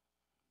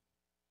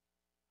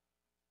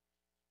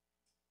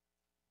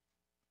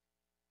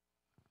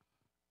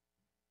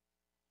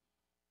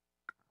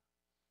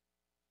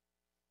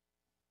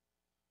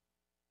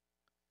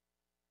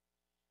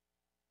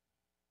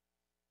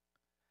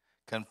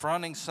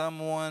 Confronting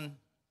someone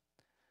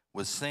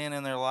with sin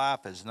in their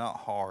life is not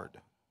hard.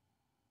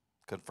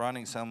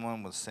 Confronting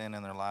someone with sin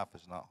in their life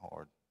is not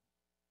hard.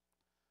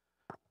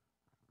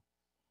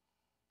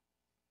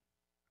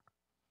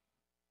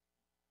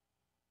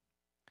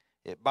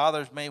 It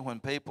bothers me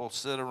when people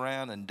sit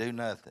around and do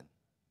nothing.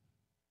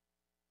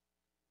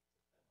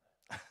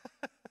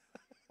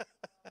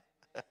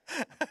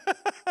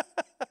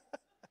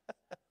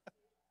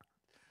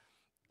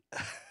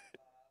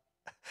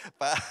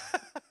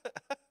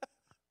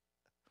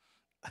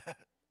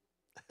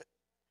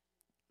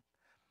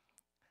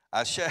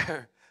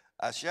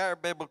 I share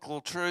biblical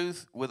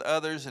truth with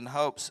others in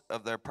hopes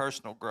of their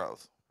personal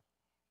growth.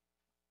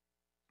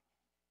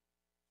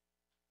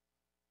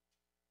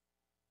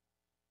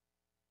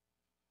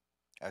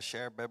 I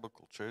share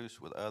biblical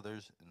truths with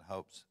others in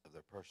hopes of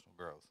their personal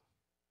growth.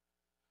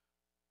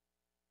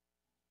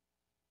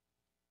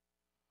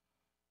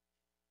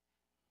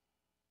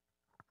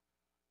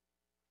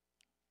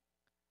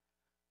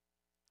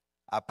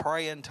 I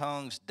pray in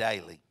tongues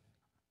daily.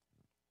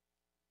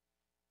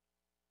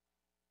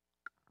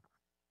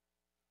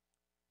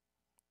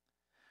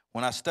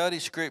 When I study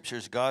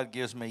scriptures, God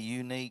gives me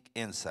unique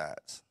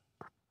insights.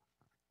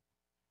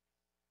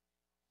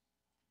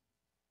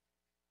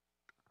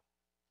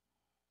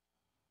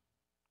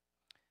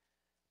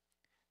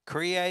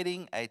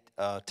 Creating a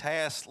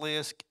task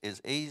list is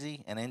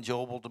easy and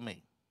enjoyable to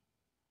me.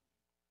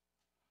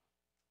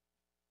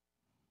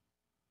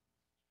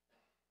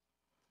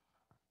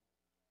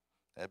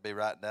 That'd be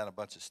writing down a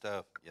bunch of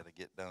stuff you got to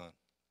get done,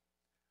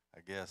 I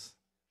guess.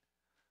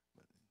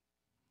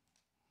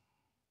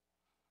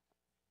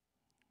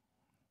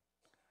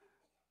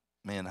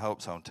 Me and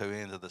Hope's on two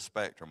ends of the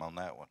spectrum on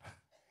that one.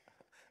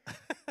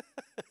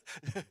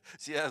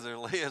 She has her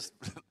list.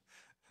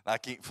 I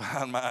can't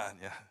find mine.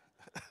 Yeah.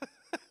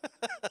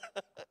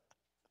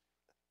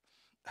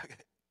 Okay.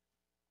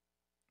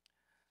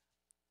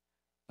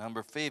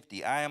 Number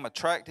 50. I am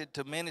attracted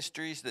to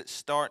ministries that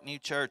start new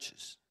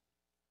churches.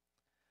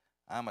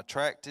 I'm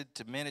attracted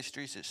to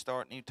ministries that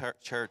start new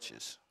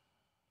churches.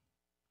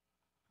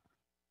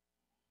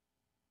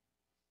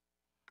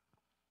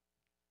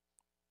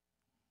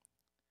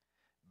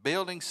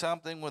 Building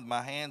something with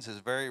my hands is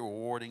very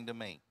rewarding to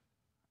me.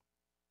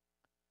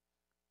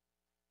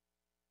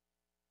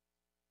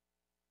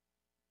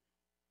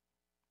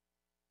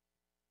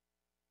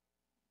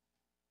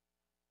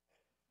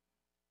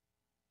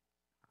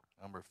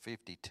 Number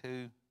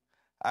 52,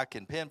 I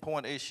can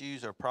pinpoint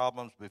issues or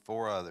problems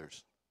before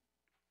others.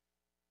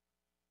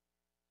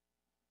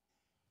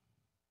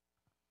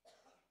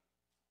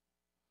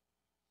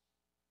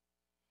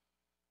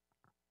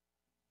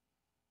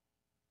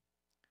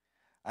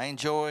 I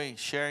enjoy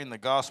sharing the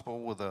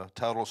gospel with a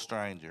total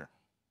stranger.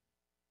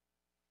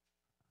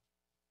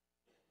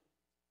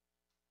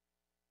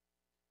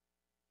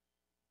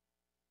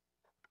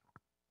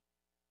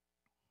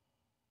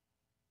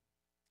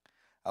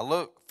 I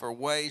look for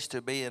ways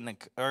to be an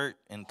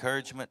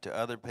encouragement to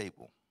other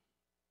people.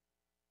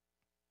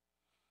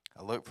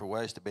 I look for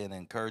ways to be an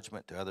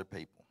encouragement to other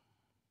people.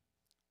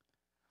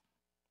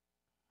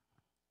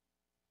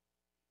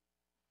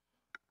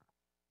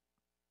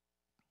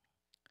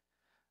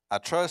 I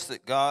trust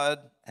that God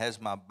has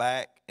my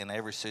back in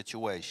every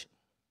situation.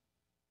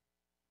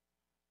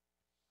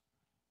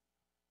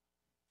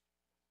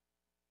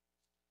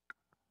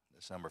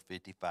 That's number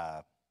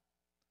 55.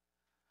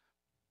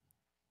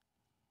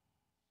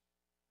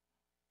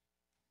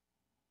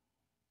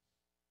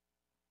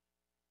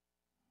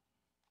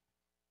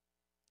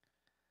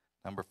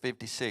 Number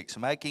 56,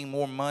 making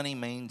more money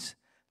means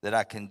that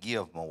I can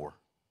give more.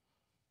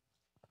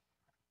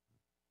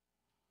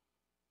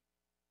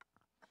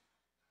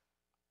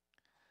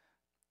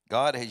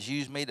 God has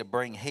used me to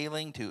bring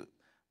healing to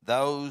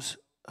those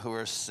who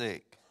are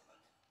sick.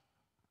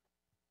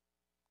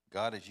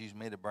 God has used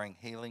me to bring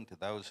healing to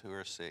those who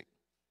are sick.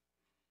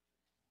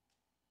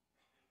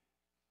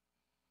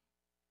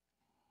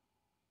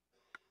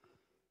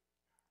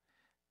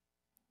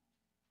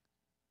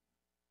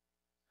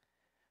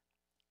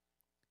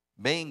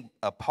 Being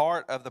a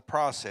part of the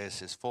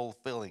process is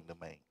fulfilling to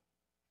me.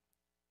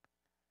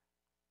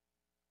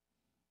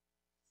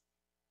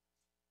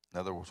 In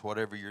other words,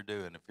 whatever you're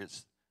doing, if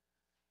it's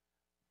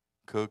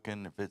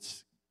cooking, if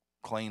it's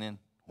cleaning,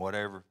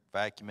 whatever,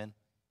 vacuuming,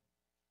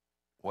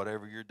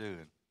 whatever you're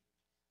doing,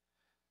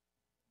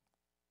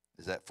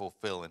 is that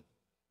fulfilling,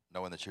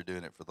 knowing that you're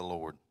doing it for the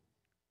Lord?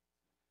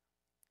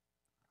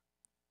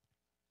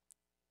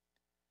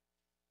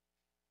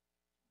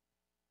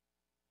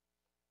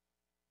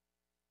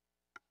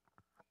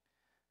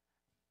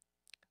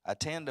 I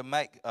tend to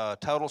make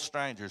total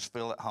strangers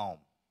feel at home.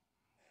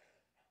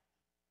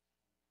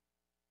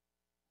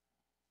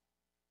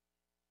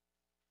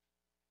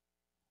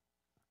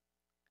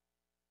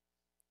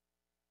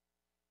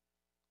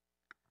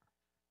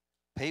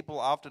 People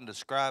often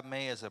describe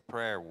me as a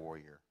prayer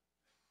warrior.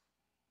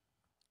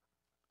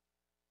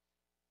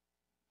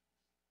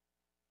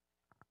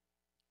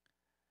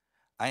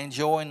 I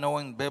enjoy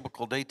knowing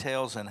biblical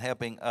details and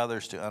helping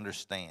others to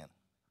understand.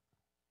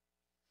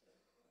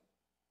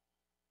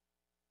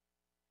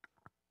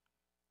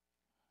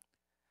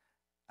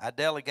 I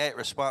delegate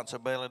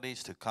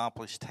responsibilities to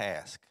accomplish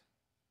tasks.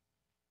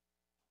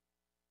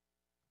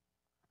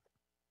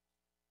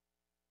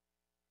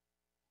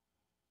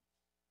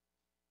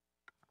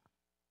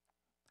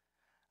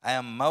 I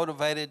am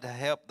motivated to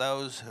help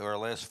those who are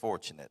less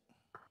fortunate.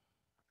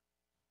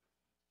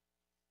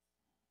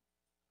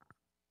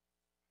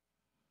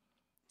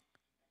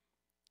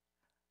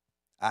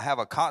 I have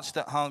a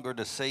constant hunger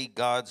to see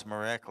God's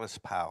miraculous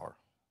power.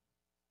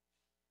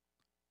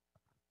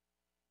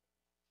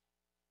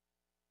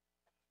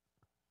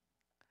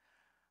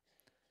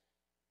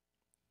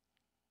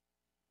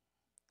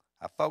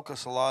 I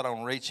focus a lot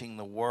on reaching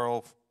the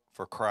world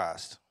for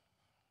Christ.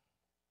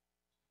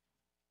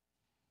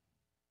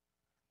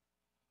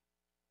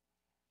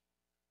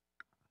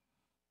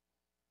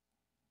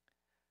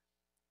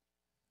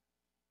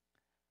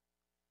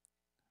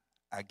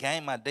 I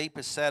gain my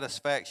deepest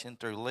satisfaction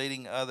through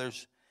leading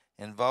others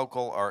in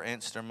vocal or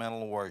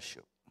instrumental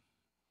worship.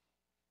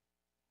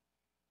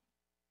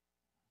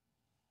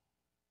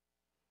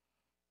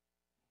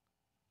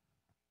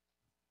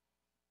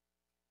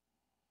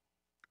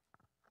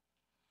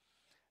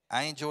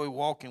 I enjoy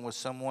walking with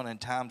someone in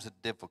times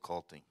of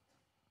difficulty.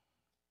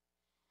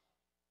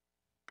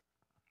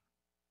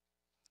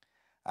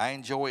 I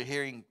enjoy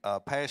hearing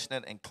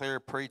passionate and clear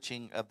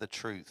preaching of the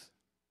truth.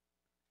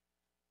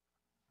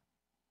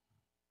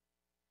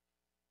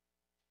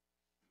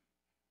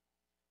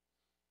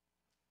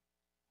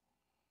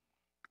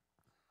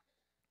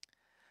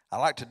 I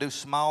like to do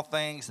small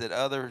things that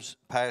others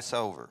pass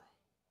over.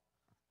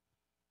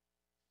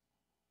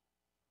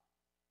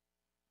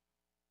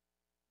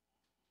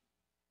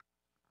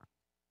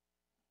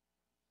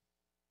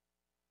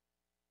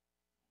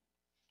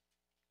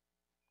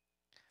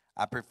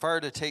 I prefer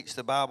to teach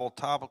the Bible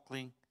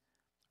topically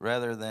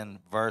rather than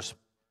verse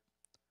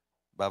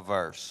by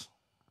verse.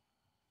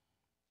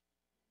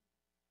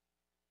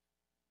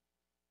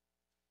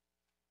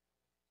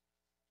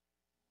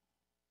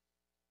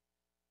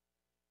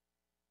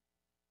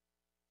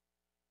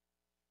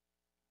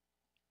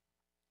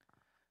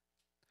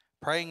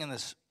 Praying in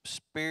the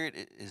Spirit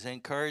is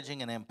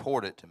encouraging and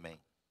important to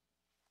me.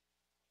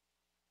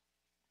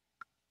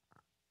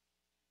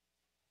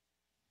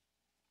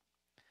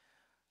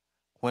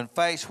 When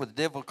faced with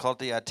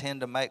difficulty, I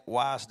tend to make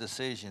wise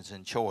decisions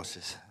and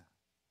choices.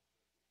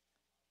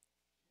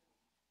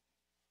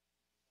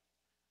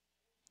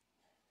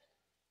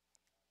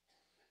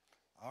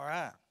 All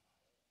right.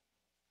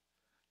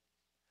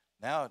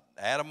 Now,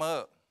 add them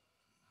up.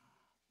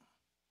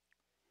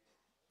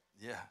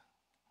 Yeah.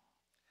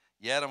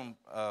 You add them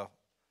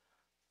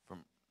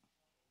from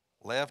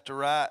left to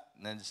right,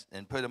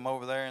 and put them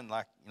over there, and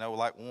like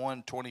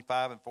 1,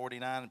 25, and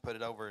 49, and put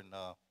it over in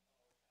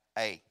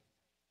A.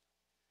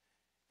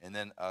 And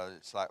then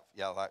it's like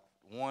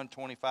 1,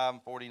 25,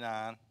 and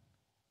 49,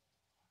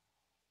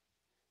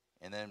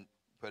 and then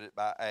put it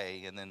by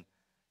A, and then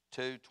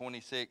 2,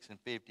 26, and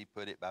 50,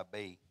 put it by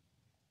B.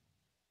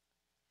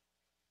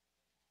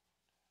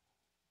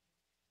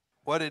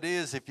 What it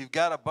is, if you've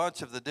got a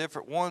bunch of the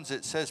different ones,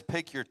 it says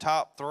pick your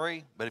top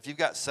 3. But if you've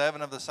got 7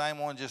 of the same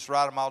one, just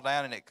write them all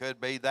down, and it could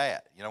be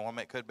that. You know what I mean?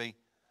 It could be,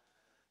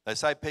 they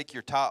say pick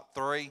your top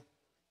 3.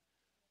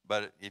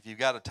 But if you've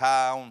got a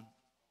tie on,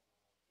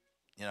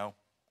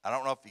 I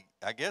don't know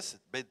I guess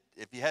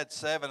if you had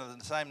 7 of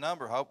the same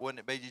number, wouldn't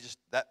it be just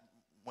that?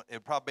 It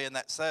would probably be in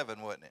that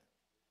 7, wouldn't it?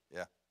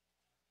 Yeah.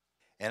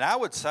 And I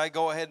would say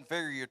go ahead and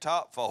figure your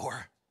top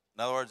 4.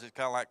 In other words, it's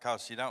kind of like,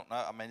 because you don't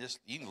know. I mean,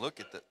 you can look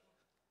at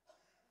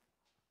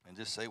and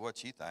just see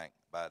what you think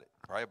about it.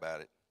 Pray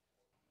about it.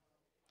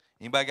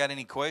 Anybody got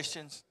any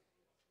questions?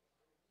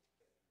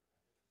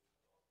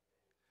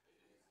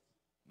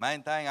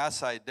 Main thing I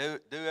say, do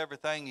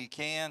everything you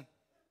can,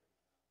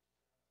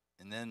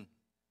 and then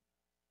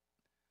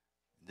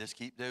just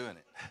keep doing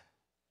it.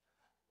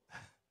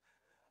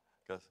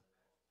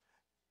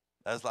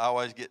 Because I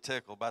always get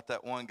tickled about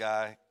that one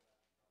guy.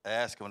 I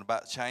asked him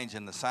about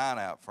changing the sign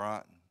out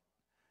front,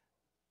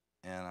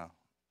 and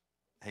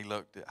he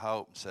looked at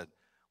Hope and said,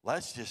 "Well,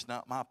 that's just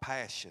not my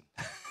passion."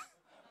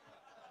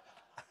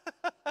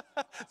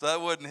 So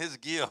that wasn't his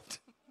gift.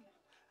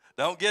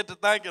 Don't get to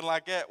thinking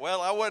like that.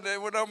 Well, it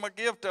wasn't on my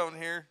gift on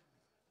here.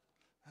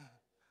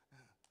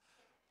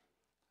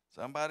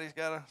 Somebody's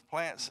got to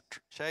plant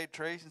shade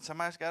trees, and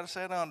somebody's got to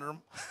sit under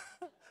them.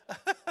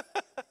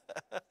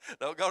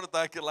 Don't go to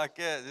thinking like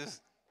that.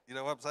 Just, you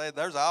know what I'm saying?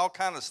 There's all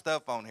kind of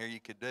stuff on here you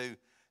could do.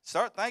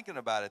 Start thinking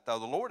about it, though.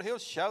 The Lord, He'll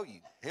show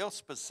you. He'll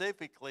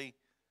specifically,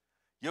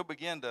 you'll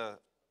begin to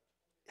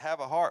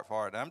have a heart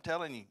for it. And I'm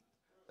telling you,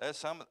 there's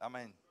some,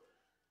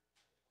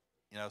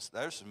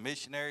 there's some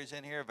missionaries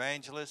in here,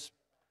 evangelists,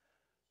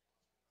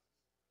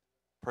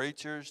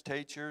 preachers,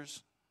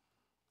 teachers.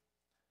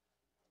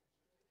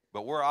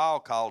 But we're all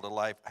called to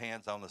lay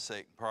hands on the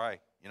sick and pray.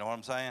 You know what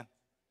I'm saying?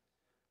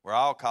 We're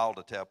all called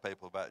to tell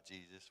people about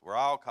Jesus. We're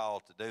all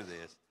called to do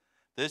this.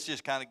 This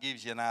just kind of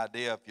gives you an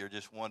idea if you're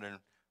just wondering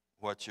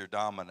what your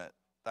dominant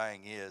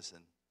thing is.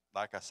 And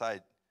like I say,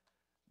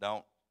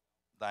 don't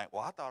think,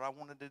 well, I thought I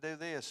wanted to do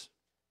this.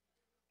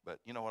 But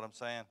you know what I'm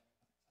saying?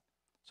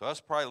 So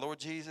let's pray. Lord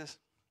Jesus,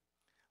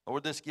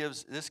 Lord, this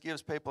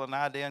gives people an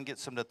idea and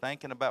gets them to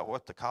thinking about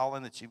what the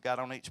calling that you've got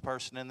on each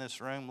person in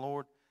this room,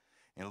 Lord.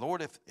 And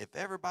Lord, if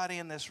everybody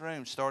in this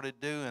room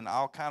started doing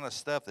all kind of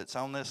stuff that's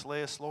on this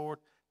list, Lord,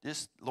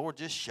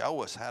 just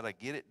show us how to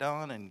get it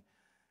done and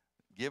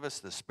give us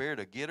the spirit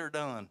of get her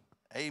done.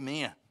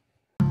 Amen.